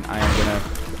soon, and I am gonna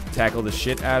tackle the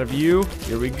shit out of you.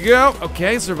 Here we go.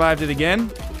 Okay, survived it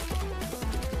again.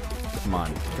 Come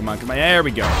on, come on, come on. There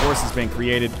we go. Horse has been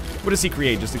created. What does he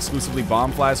create? Just exclusively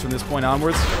bomb flies from this point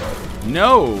onwards?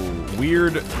 No!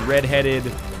 Weird, red-headed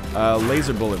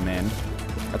laser bullet man.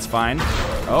 That's fine.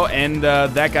 Oh, and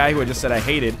that guy who I just said I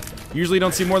hated. Usually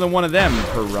don't see more than one of them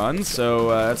per run, so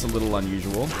that's a little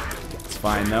unusual. It's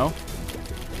fine, though.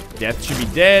 Death should be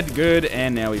dead. Good.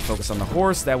 And now we focus on the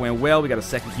horse. That went well. We got a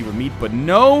second cube of meat, but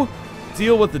no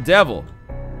deal with the devil.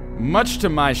 Much to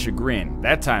my chagrin.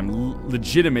 That time,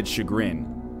 legitimate chagrin.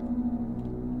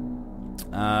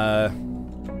 I'm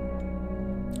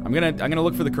gonna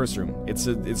look for the curse room. It's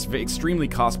extremely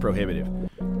cost prohibitive,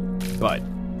 but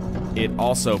it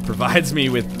also provides me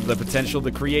with the potential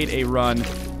to create a run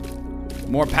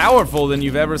more powerful than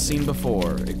you've ever seen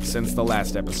before since the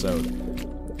last episode.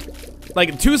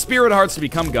 Like, 2 spirit hearts to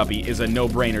become Guppy is a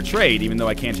no-brainer trade, even though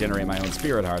I can't generate my own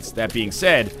spirit hearts. That being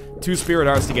said, 2 spirit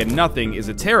hearts to get nothing is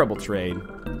a terrible trade.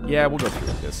 Yeah, we'll go through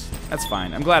with this. That's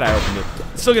fine. I'm glad I opened it.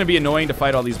 It's still gonna be annoying to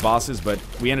fight all these bosses, but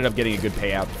we ended up getting a good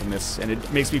payout from this, and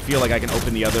it makes me feel like I can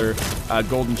open the other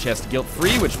golden chest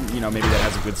guilt-free, which, you know, maybe that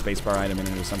has a good spacebar item in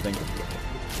it or something.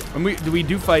 And we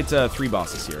do fight 3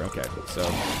 bosses here. Okay, so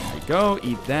there you go.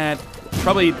 Eat that.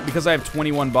 Probably because I have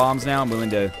 21 bombs now, I'm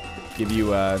willing to give you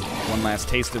one last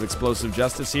taste of Explosive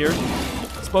Justice here.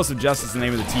 Explosive Justice is the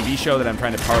name of the TV show that I'm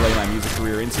trying to parlay my music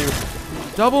career into.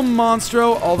 Double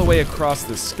Monstro all the way across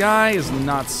the sky is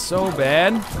not so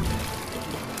bad.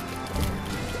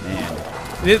 Man.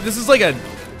 This is like a...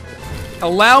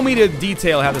 Allow me to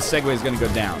detail how the segue is going to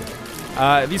go down.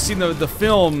 Have you seen the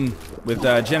film with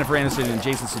Jennifer Aniston and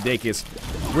Jason Sudeikis,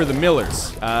 We're the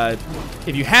Millers?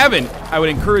 If you haven't, I would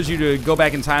encourage you to go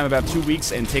back in time about 2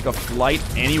 weeks and take a flight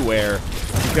anywhere,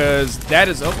 because that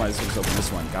is... Oh, I just opened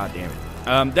this one. God damn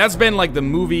it. That's been like the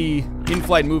movie,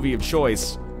 in-flight movie of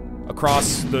choice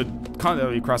across the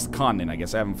continent, I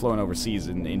guess. I haven't flown overseas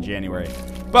in January.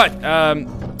 But,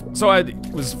 so I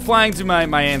was flying to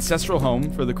my ancestral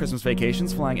home for the Christmas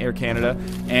vacations, flying Air Canada,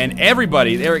 and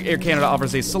everybody, Air Canada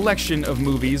offers a selection of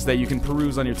movies that you can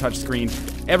peruse on your touchscreen.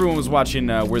 Everyone was watching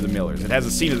We're the Millers. It has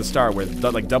a scene at the start where,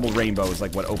 like, double rainbow is,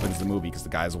 like, what opens the movie, because the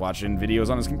guy's watching videos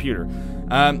on his computer.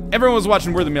 Everyone was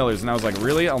watching We're the Millers, and I was like,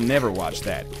 really? I'll never watch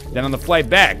that. Then on the flight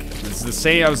back, this is the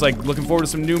same, I was, like, looking forward to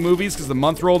some new movies, because the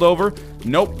month rolled over.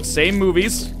 Nope, same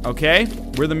movies, okay?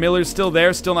 We're the Millers still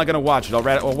there, still not gonna watch it.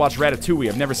 I'll watch Ratatouille.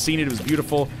 I've never seen it, it was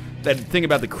beautiful. That thing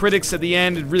about the critics at the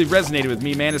end, it really resonated with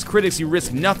me, man. As critics, you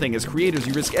risk nothing. As creators,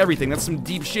 you risk everything. That's some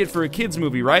deep shit for a kid's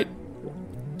movie, right?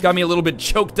 Got me a little bit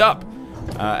choked up.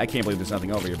 I can't believe there's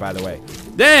nothing over here, by the way.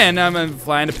 Then, I'm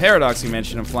flying to Paradox, you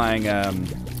mentioned. I'm flying,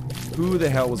 who the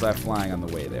hell was I flying on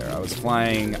the way there? I was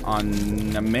flying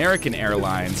on American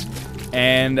Airlines.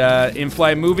 And,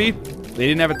 in-flight movie, they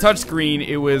didn't have a touchscreen.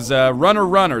 It was Runner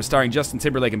Runner, starring Justin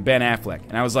Timberlake and Ben Affleck.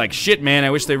 And I was like, shit, man, I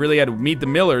wish they really had Meet the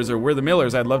Millers or We're the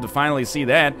Millers. I'd love to finally see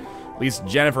that. At least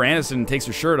Jennifer Aniston takes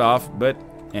her shirt off. But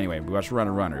anyway, we watched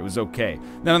Runner Runner. It was okay.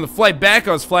 Then on the flight back,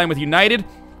 I was flying with United.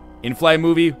 In-flight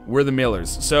movie, We're the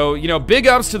Millers. So, you know, big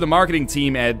ups to the marketing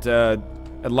team at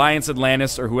Alliance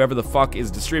Atlantis, or whoever the fuck is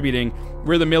distributing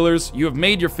We're the Millers. You have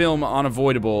made your film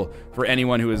unavoidable for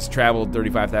anyone who has traveled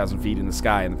 35,000 feet in the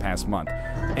sky in the past month.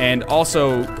 And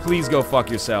also, please go fuck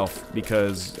yourself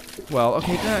because, well,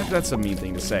 okay, that's a mean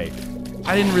thing to say.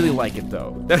 I didn't really like it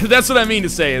though. That's what I mean to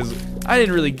say is I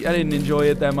didn't enjoy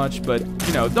it that much, but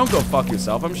you know, don't go fuck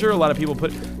yourself. I'm sure a lot of people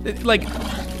put like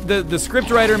the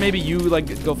script writer, maybe you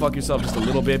like go fuck yourself just a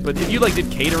little bit, but if you like did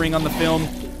catering on the film,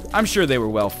 I'm sure they were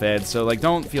well fed, so like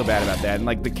don't feel bad about that. And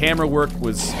like the camera work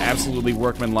was absolutely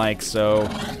workmanlike, so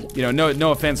you know,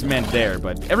 no offense meant there,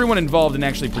 but everyone involved in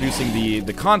actually producing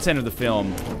the content of the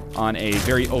film on a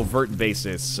very overt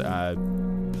basis,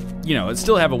 you know,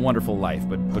 still have a wonderful life,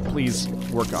 but please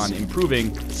work on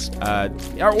improving,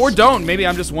 or don't. Maybe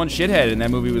I'm just one shithead and that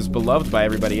movie was beloved by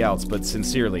everybody else, but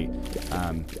sincerely,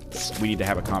 we need to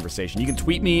have a conversation. You can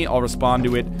tweet me, I'll respond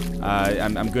to it.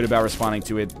 I'm good about responding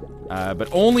to it. But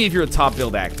only if you're a top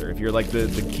billed actor. If you're like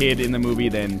the kid in the movie,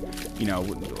 then, you know,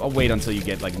 I'll wait until you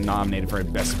get like nominated for a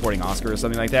Best Supporting Oscar or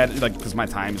something like that, like, because my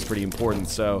time is pretty important,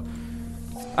 so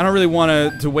I don't really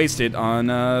want to waste it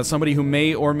on somebody who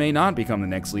may or may not become the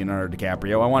next Leonardo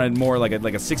DiCaprio. I wanted more like a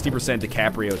 60%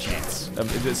 DiCaprio chance, a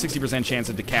 60% chance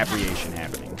of DiCapriation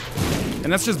happening.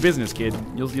 And that's just business, kid.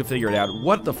 You'll figure it out.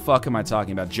 What the fuck am I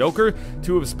talking about? Joker,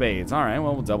 2 of spades. All right,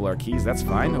 well, we'll double our keys. That's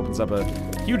fine. Opens up a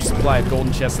huge supply of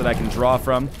golden chests that I can draw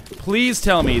from. Please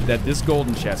tell me that this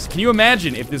golden chest, can you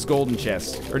imagine if this golden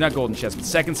chest, or not golden chest, but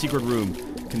second secret room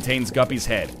contains Guppy's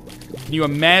head? Can you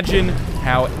imagine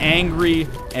how angry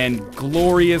and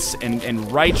glorious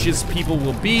and righteous people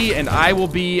will be, and I will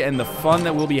be, and the fun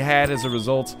that will be had as a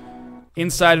result?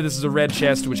 Inside of this is a red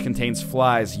chest which contains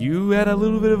flies. You had a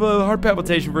little bit of a heart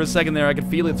palpitation for a second there. I could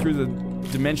feel it through the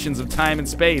dimensions of time and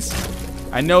space.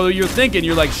 I know you're thinking,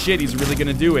 you're like, shit, he's really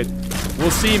gonna do it.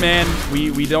 We'll see, man.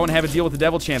 We don't have a deal with the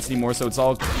devil chance anymore, so it's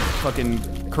all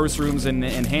fucking curse rooms and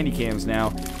handy cams now.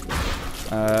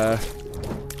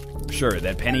 Sure,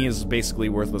 that penny is basically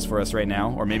worthless for us right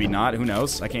now, or maybe not, who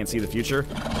knows? I can't see the future.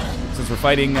 Since we're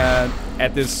fighting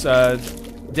at this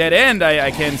dead end,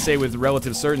 I can say with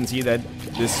relative certainty that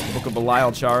this Book of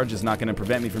Belial charge is not going to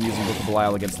prevent me from using Book of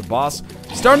Belial against the boss.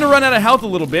 Starting to run out of health a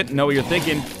little bit. Know what you're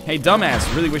thinking. Hey,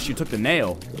 dumbass, really wish you took the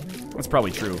nail. That's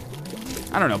probably true.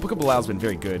 I don't know, Book of Belial's been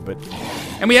very good, but...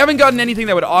 And we haven't gotten anything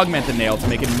that would augment the nail to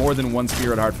make it more than 1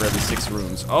 spirit heart for every 6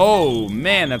 rooms. Oh,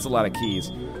 man, that's a lot of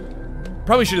keys.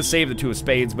 Probably should have saved the 2 of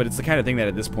spades, but it's the kind of thing that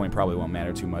at this point probably won't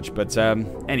matter too much. But,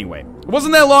 anyway. It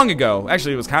wasn't that long ago.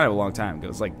 Actually, it was kind of a long time ago. It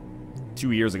was like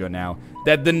 2 years ago now,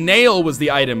 that the nail was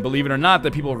the item, believe it or not,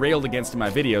 that people railed against in my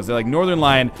videos. They're like,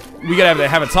 Northernlion, we gotta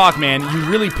have a talk, man. You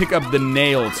really pick up the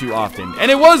nail too often.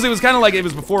 And it was kind of like, it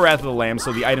was before Wrath of the Lamb,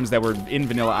 so the items that were in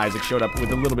Vanilla Isaac showed up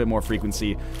with a little bit more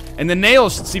frequency. And the nail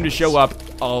seemed to show up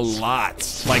a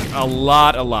lot. Like, a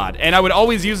lot. And I would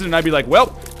always use it, and I'd be like, well,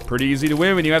 pretty easy to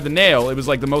win when you have the nail. It was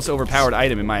like the most overpowered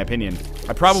item, in my opinion.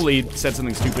 I probably said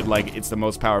something stupid like, it's the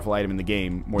most powerful item in the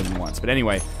game more than once. But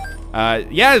anyway...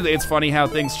 yeah, it's funny how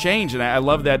things change, and I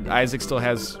love that Isaac still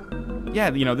has...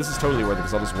 Yeah, you know, this is totally worth it,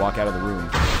 because I'll just walk out of the room.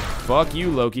 Fuck you,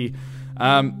 Loki.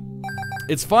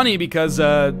 It's funny because,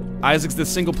 Isaac's this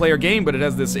single-player game, but it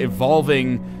has this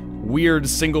evolving, weird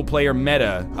single-player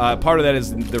meta. Part of that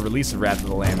is the release of Wrath of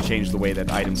the Lamb changed the way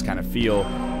that items kind of feel.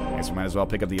 I guess we might as well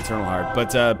pick up the Eternal Heart.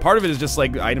 But, part of it is just,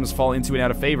 like, items fall into and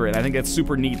out of favor, and I think that's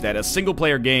super neat that a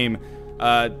single-player game,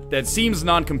 that seems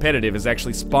non-competitive has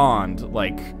actually spawned,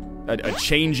 like... A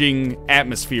changing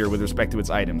atmosphere with respect to its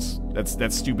items.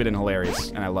 That's stupid and hilarious,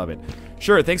 and I love it.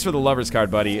 Sure, thanks for the lover's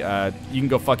card, buddy. You can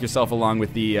go fuck yourself along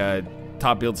with the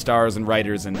top build stars and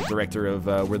writers and director of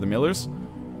We're the Millers.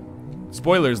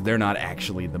 Spoilers, they're not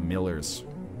actually the Millers.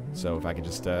 So if I could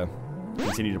just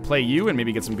continue to play you and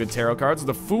maybe get some good tarot cards.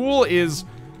 The Fool is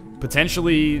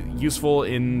potentially useful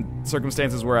in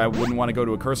circumstances where I wouldn't want to go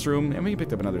to a curse room, and we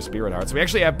picked up another spirit heart. So we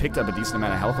actually have picked up a decent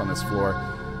amount of health on this floor.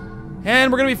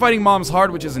 And we're gonna be fighting Mom's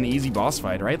Heart, which is an easy boss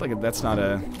fight, right? Like, that's not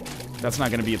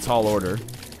gonna be a tall order.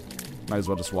 Might as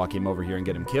well just walk him over here and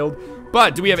get him killed.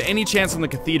 But, do we have any chance on the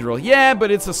Cathedral? Yeah,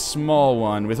 but it's a small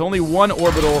one. With only 1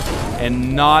 orbital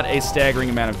and not a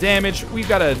staggering amount of damage, we've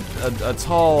got a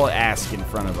tall ask in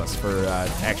front of us for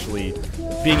actually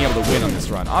being able to win on this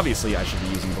run. Obviously, I should be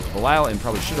using Book of Belial and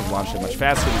probably should have launched it much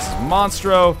faster. This is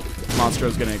Monstro.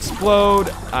 Monstro's gonna explode.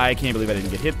 I can't believe I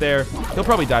didn't get hit there. He'll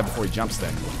probably die before he jumps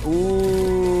then.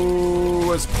 Ooh, it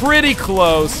was pretty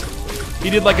close. He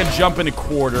did like a jump and a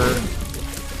quarter.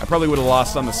 I probably would have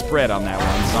lost on the spread on that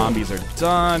one. Zombies are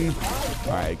done.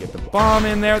 Alright, get the bomb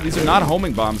in there. These are not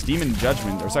homing bombs. Demon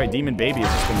Judgment, or sorry, Demon Baby has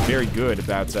just been very good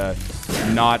about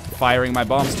not firing my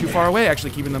bombs too far away, actually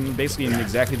keeping them basically in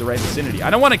exactly the right vicinity. I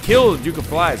don't want to kill Duke of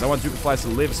Flies. I want Duke of Flies to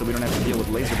live so we don't have to deal with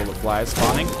laser bullet flies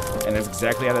spawning. And that's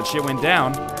exactly how that shit went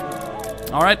down.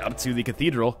 Alright, up to the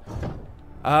Cathedral.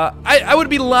 I would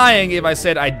be lying if I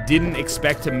said I didn't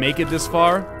expect to make it this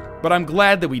far, but I'm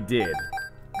glad that we did.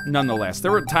 Nonetheless,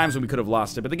 there were times when we could have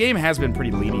lost it, but the game has been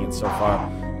pretty lenient so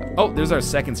far. Oh, there's our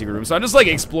second secret room, so I'm just, like,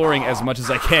 exploring as much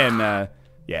as I can.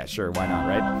 Yeah, sure, why not,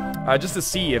 right? Just to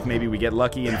see if maybe we get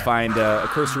lucky and find a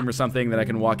curse room or something that I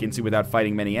can walk into without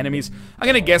fighting many enemies. I'm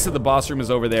gonna guess that the boss room is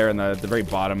over there in the very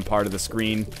bottom part of the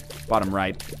screen. Bottom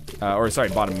right. Or, sorry,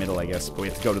 bottom middle, I guess, but we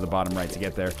have to go to the bottom right to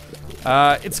get there.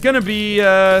 It's gonna be,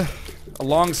 a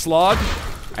long slog.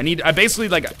 I basically,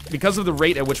 like, because of the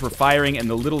rate at which we're firing and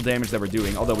the little damage that we're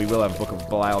doing, although we will have a Book of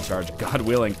Belial charge, God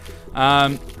willing,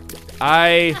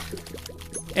 I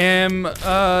am,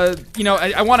 you know,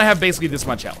 I want to have basically this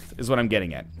much health, is what I'm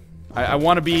getting at. I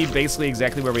want to be basically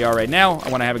exactly where we are right now. I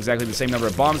want to have exactly the same number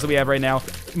of bombs that we have right now.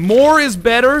 More is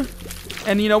better,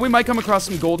 and, you know, we might come across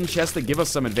some golden chests that give us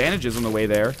some advantages on the way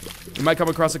there. We might come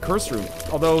across a curse room,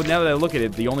 although now that I look at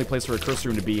it, the only place for a curse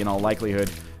room to be, in all likelihood,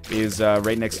 is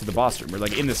right next to the boss room, or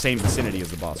like in the same vicinity as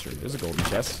the boss room. There's a golden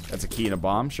chest. That's a key and a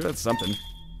bomb. Sure, that's something.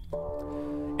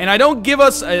 And I don't give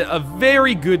us a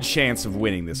very good chance of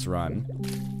winning this run,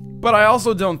 but I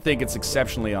also don't think it's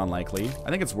exceptionally unlikely. I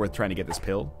think it's worth trying to get this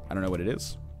pill. I don't know what it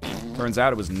is. Turns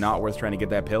out it was not worth trying to get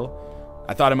that pill.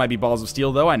 I thought it might be Balls of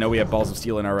Steel, though. I know we have Balls of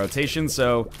Steel in our rotation,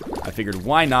 so I figured,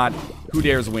 why not? Who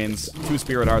dares wins? 2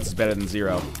 Spirit Hearts is better than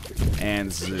 0. And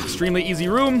this is an extremely easy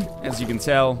room, as you can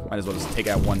tell. Might as well just take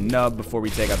out one nub before we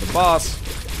take out the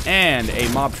boss. And a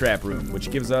mob trap room,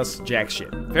 which gives us jack shit.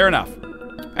 Fair enough.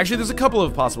 Actually, there's a couple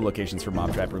of possible locations for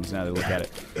mob trap rooms now that I look at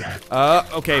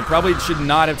it. Okay, probably should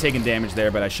not have taken damage there,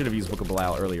 but I should have used Book of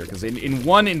Belial earlier, because in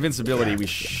one invincibility, we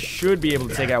should be able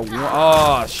to take out one.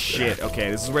 Oh, shit. Okay,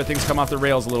 this is where things come off the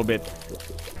rails a little bit.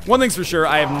 One thing's for sure,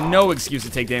 I have no excuse to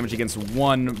take damage against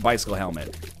one bicycle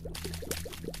helmet.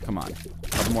 Come on. A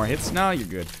couple more hits? No, you're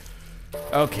good.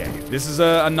 Okay, this is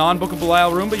a non-Book of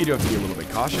Belial room, but you do have to be a little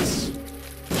bit cautious.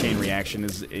 Chain reaction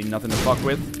is nothing to fuck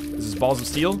with. This is Balls of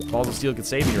Steel. Balls of Steel could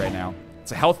save me right now.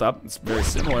 It's a health up. It's very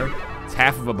similar. It's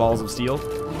half of a Balls of Steel.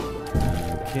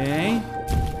 Okay.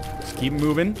 Just keep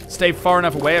moving. Stay far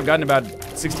enough away. I've gotten about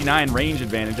 69 range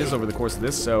advantages over the course of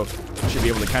this, so I should be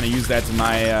able to kind of use that to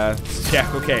my,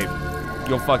 yeah, okay.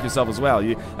 Go fuck yourself as well.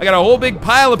 I got a whole big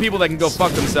pile of people that can go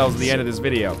fuck themselves at the end of this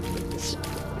video.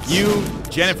 You,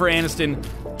 Jennifer Aniston,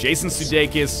 Jason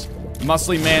Sudeikis,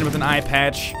 muscly man with an eye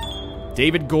patch,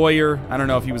 David Goyer. I don't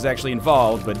know if he was actually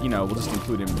involved, but, you know, we'll just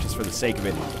include him just for the sake of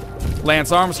it.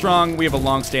 Lance Armstrong, we have a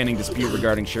long-standing dispute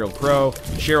regarding Sheryl Crow.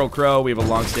 Sheryl Crow, we have a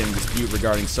long-standing dispute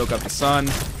regarding Soak Up the Sun.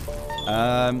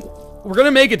 We're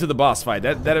gonna make it to the boss fight.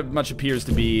 That much appears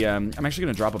to be, I'm actually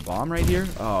gonna drop a bomb right here.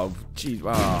 Oh, gee,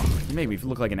 oh, you made me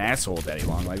look like an asshole, Daddy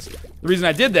Longlegs. The reason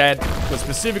I did that was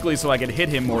specifically so I could hit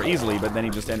him more easily, but then he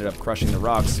just ended up crushing the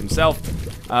rocks himself.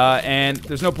 And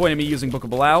there's no point in me using Book of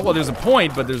Belial. Well, there's a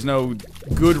point, but there's no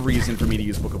good reason for me to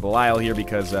use Book of Belial here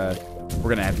because, we're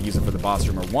gonna have to use it for the boss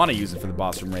room, or want to use it for the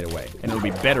boss room right away. And it'll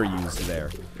be better used there.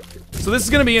 So this is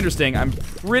gonna be interesting. I'm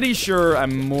pretty sure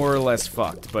I'm more or less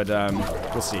fucked, but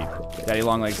we'll see. Daddy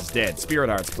Longlegs is dead. Spirit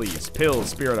Hearts, please. Pills,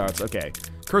 Spirit Hearts, okay.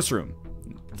 Curse Room.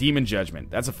 Demon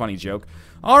Judgment. That's a funny joke.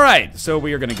 Alright, so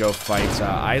we are gonna go fight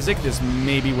Isaac. This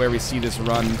may be where we see this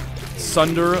run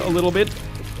sunder a little bit.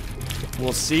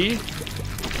 We'll see.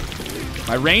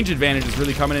 My range advantage is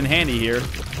really coming in handy here.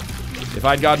 If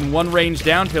I'd gotten 1 range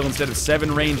down pill instead of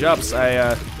 7 range ups,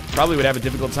 I probably would have a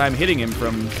difficult time hitting him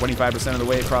from 25% of the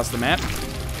way across the map.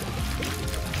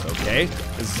 Okay,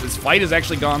 this fight has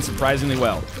actually gone surprisingly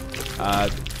well.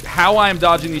 How I'm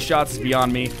dodging these shots is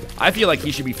beyond me. I feel like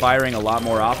he should be firing a lot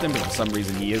more often, but for some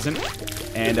reason he isn't.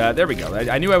 And there we go.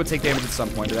 I knew I would take damage at some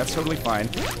point, but that's totally fine.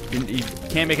 You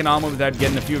can't make an omelet without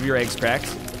getting a few of your eggs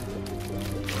cracked.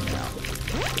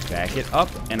 Back it up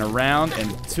and around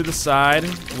and to the side.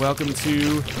 Welcome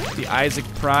to the Isaac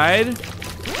Pride.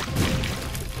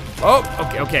 Oh,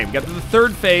 okay, we got to the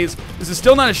 3rd phase. This is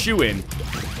still not a shoe-in.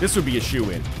 This would be a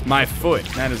shoe-in. My foot.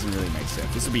 That doesn't really make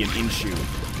sense. This would be an in-shoe.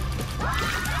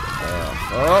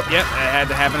 Oh, yep, that had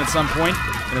to happen at some point.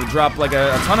 And it'll drop like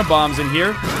a ton of bombs in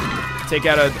here. Take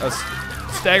out a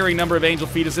staggering number of angel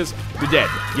fetuses. You're dead.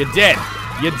 You're dead.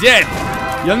 You're dead.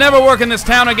 You'll never work in this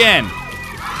town again.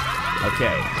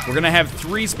 Okay, we're gonna have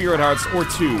 3 Spirit Hearts or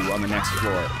 2 on the next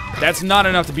floor. That's not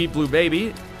enough to beat Blue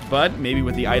Baby, but maybe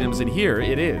with the items in here,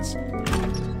 it is.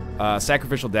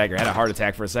 Sacrificial Dagger. Had a heart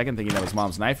attack for a second, thinking that was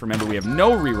Mom's knife. Remember, we have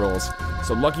no rerolls,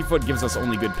 so Lucky Foot gives us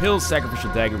only good pills.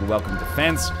 Sacrificial Dagger will welcome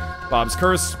defense. Bob's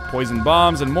Curse, Poison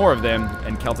Bombs, and more of them.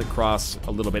 And Celtic Cross,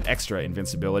 a little bit extra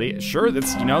invincibility. Sure,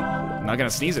 that's, you know, I'm not gonna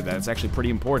sneeze at that. It's actually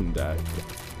pretty important.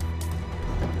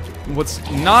 What's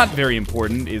not very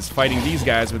important is fighting these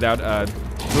guys without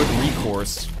good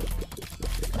recourse.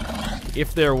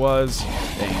 If there was,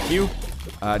 thank you.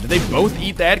 Did they both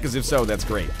eat that? Because if so, that's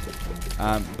great.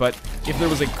 But if there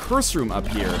was a curse room up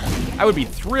here, I would be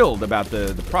thrilled about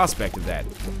the prospect of that.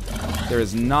 There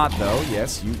is not, though.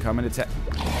 Yes, you come and attack.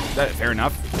 Fair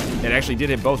enough. It actually did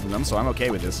hit both of them, so I'm okay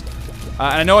with this. And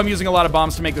I know I'm using a lot of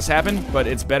bombs to make this happen, but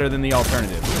it's better than the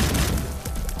alternative.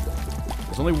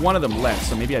 There's only one of them left,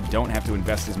 so maybe I don't have to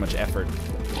invest as much effort.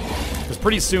 Because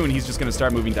pretty soon, he's just going to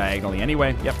start moving diagonally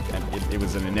anyway. Yep, it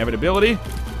was an inevitability.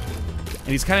 And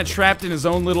he's kind of trapped in his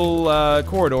own little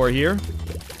corridor here,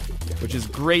 which is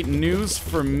great news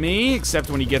for me, except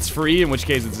when he gets free, in which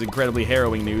case it's incredibly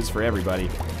harrowing news for everybody.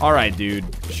 All right, dude,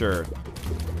 sure.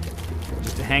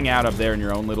 Just to hang out up there in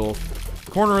your own little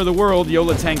corner of the world,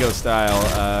 Yola Tango style.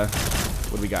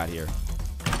 What do we got here?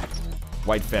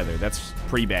 White feather. That's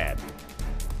pretty bad.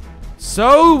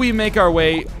 So we make our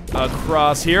way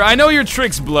across here. I know your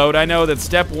tricks, Bloat. I know that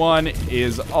step 1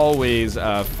 is always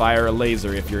fire a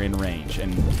laser if you're in range,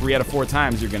 and 3 out of 4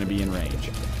 times you're going to be in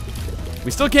range. We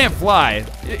still can't fly.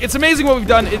 It's amazing what we've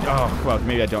done. Oh, well,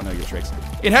 maybe I don't know your tricks.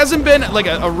 It hasn't been like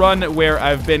a run where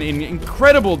I've been in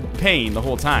incredible pain the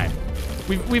whole time.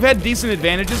 We've had decent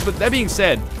advantages, but that being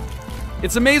said,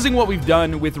 it's amazing what we've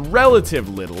done with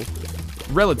relatively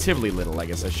little, I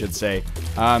guess I should say.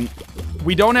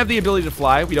 We don't have the ability to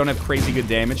fly. We don't have crazy good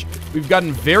damage. We've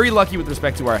gotten very lucky with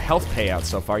respect to our health payouts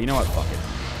so far. You know what? Fuck it.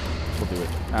 We'll do it.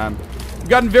 We've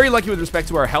gotten very lucky with respect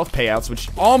to our health payouts, which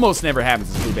almost never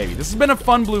happens as Blue Baby. This has been a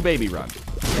fun Blue Baby run.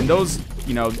 And those,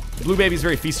 you know, Blue Baby's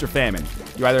very feast or famine.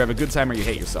 You either have a good time or you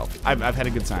hate yourself. I've had a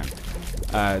good time.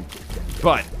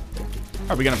 But,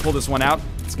 are we going to pull this one out?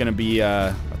 It's going to be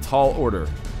a tall order,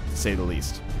 to say the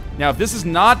least. Now, if this is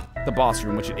not the boss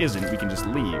room, which it isn't, we can just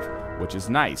leave, which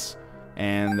is nice.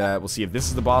 And we'll see if this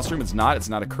is the boss room. It's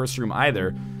not a curse room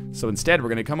either. So instead, we're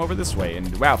going to come over this way.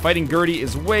 And wow, fighting Gertie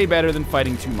is way better than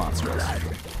fighting 2 monsters.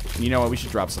 And you know what? We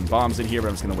should drop some bombs in here, but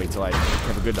I'm just going to wait till I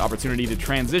have a good opportunity to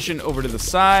transition over to the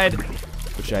side,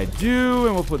 which I do.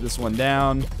 And we'll put this one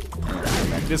down.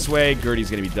 Back this way. Gertie's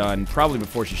going to be done probably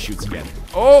before she shoots again.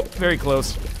 Oh, very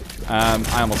close.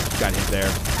 I almost got hit there.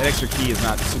 That extra key is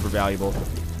not super valuable.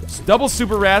 Double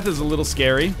Super Wrath is a little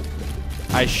scary.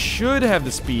 I should have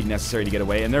the speed necessary to get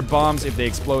away, and their bombs, if they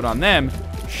explode on them,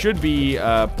 should be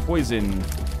poison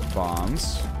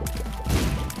bombs.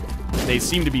 They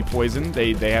seem to be poison.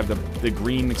 They have the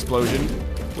green explosion,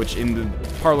 which in the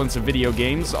parlance of video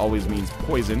games always means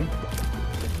poison.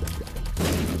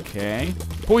 Okay.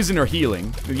 Poison or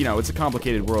healing. You know, it's a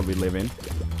complicated world we live in.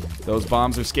 Those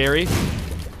bombs are scary.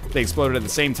 They exploded at the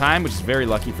same time, which is very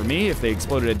lucky for me. If they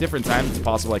exploded at different times, it's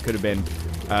possible I could have been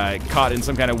caught in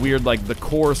some kind of weird, like, the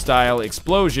core style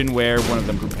explosion where one of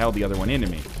them propelled the other one into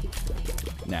me.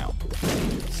 Now,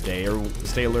 stay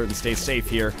alert and stay safe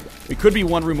here. We could be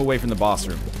 1 room away from the boss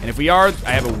room. And if we are,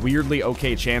 I have a weirdly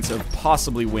okay chance of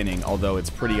possibly winning, although it's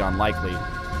pretty unlikely.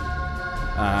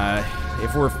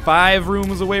 If we're 5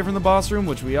 rooms away from the boss room,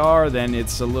 which we are, then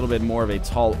it's a little bit more of a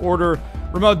tall order.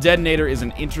 Remote Detonator is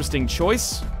an interesting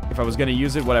choice. If I was going to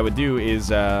use it, what I would do is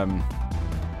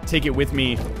take it with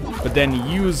me, but then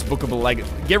use Book of Belial.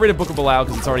 Like, get rid of Book of Belial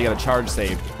because it's already got a charge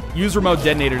save. Use Remote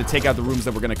Detonator to take out the rooms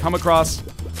that we're going to come across,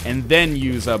 and then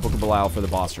use Book of Belial for the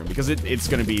boss room, because it's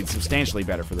going to be substantially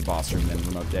better for the boss room than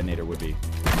Remote Detonator would be.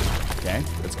 Okay,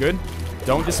 that's good.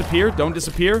 Don't disappear. Don't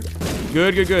disappear.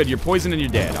 Good, good, good. You're poisoned and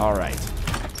you're dead. All right.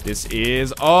 This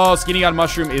is... Oh, Skinny God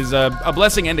Mushroom is a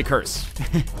blessing and a curse.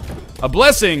 A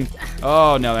blessing...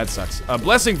 Oh, no, that sucks. A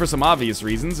blessing for some obvious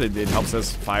reasons. It helps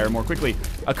us fire more quickly.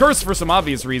 A curse for some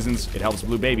obvious reasons. It helps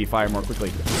Blue Baby fire more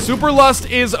quickly. Super Lust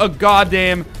is a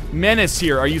goddamn menace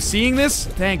here. Are you seeing this?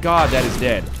 Thank God that is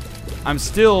dead. I'm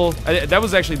still... that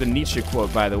was actually the Nietzsche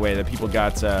quote, by the way, that people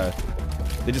got...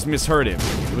 they just misheard him.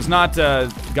 It was not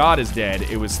God is dead.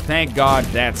 It was thank God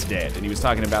that's dead. And he was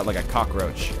talking about like a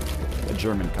cockroach. A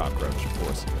German cockroach, of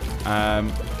course.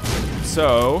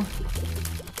 So...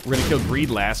 We're gonna kill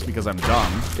Greed last because I'm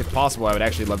dumb. If possible, I would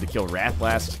actually love to kill Wrath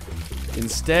last.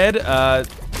 Instead,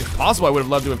 if possible, I would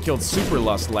have loved to have killed Super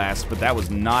Lust last, but that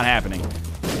was not happening.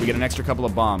 We get an extra couple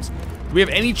of bombs. Do we have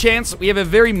any chance? We have a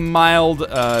very mild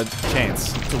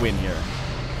chance to win here.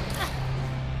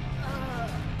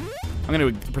 I'm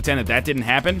gonna pretend that that didn't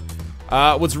happen.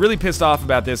 What's really pissed off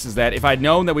about this is that if I'd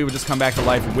known that we would just come back to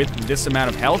life with this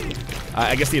amount of health,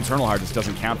 I guess the Eternal Heart just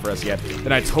doesn't count for us yet,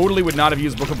 then I totally would not have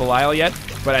used Book of Belial yet,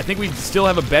 but I think we still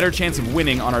have a better chance of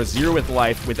winning on our 0th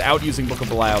life without using Book of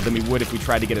Belial than we would if we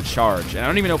tried to get a charge. And I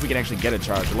don't even know if we can actually get a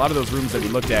charge. A lot of those rooms that we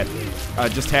looked at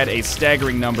just had a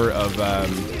staggering number of,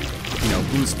 you know,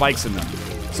 blue spikes in them.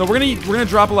 So we're gonna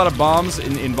drop a lot of bombs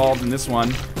involved in this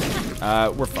one.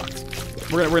 we're fucked.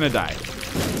 We're gonna die.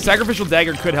 Sacrificial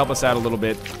dagger could help us out a little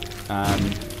bit.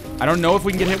 I don't know if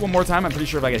we can get hit one more time. I'm pretty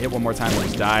sure if I get hit one more time, we'll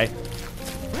just die.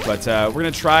 But we're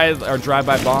gonna try our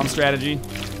drive-by bomb strategy.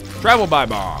 Travel-by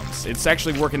bombs. It's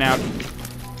actually working out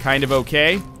kind of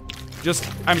okay.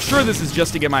 I'm sure this is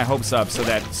just to get my hopes up so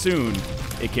that soon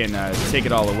it can take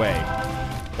it all away.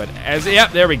 But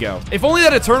yep, there we go. If only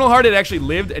that Eternal Heart had actually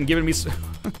lived and given me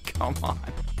come on.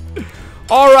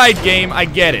 Alright, game, I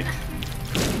get it.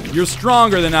 You're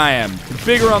stronger than I am. You're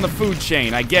bigger on the food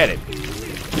chain, I get it.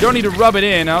 You don't need to rub it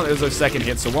in. Oh, there's our second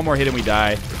hit, so one more hit and we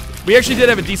die. We actually did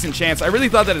have a decent chance. I really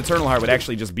thought that Eternal Heart would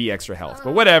actually just be extra health,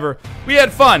 but whatever. We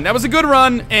had fun. That was a good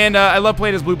run, and I love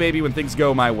playing as Blue Baby when things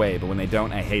go my way, but when they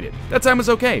don't, I hate it. That time was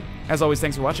okay. As always,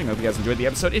 thanks for watching. I hope you guys enjoyed the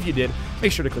episode. If you did,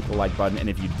 make sure to click the like button, and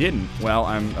if you didn't, well,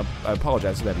 I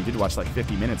apologize for that. You did watch like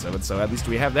 50 minutes of it, so at least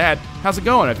we have that. How's it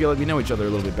going? I feel like we know each other a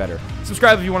little bit better.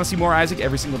 Subscribe if you want to see more Isaac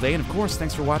every single day, and of course,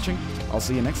 thanks for watching. I'll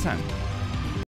see you next time.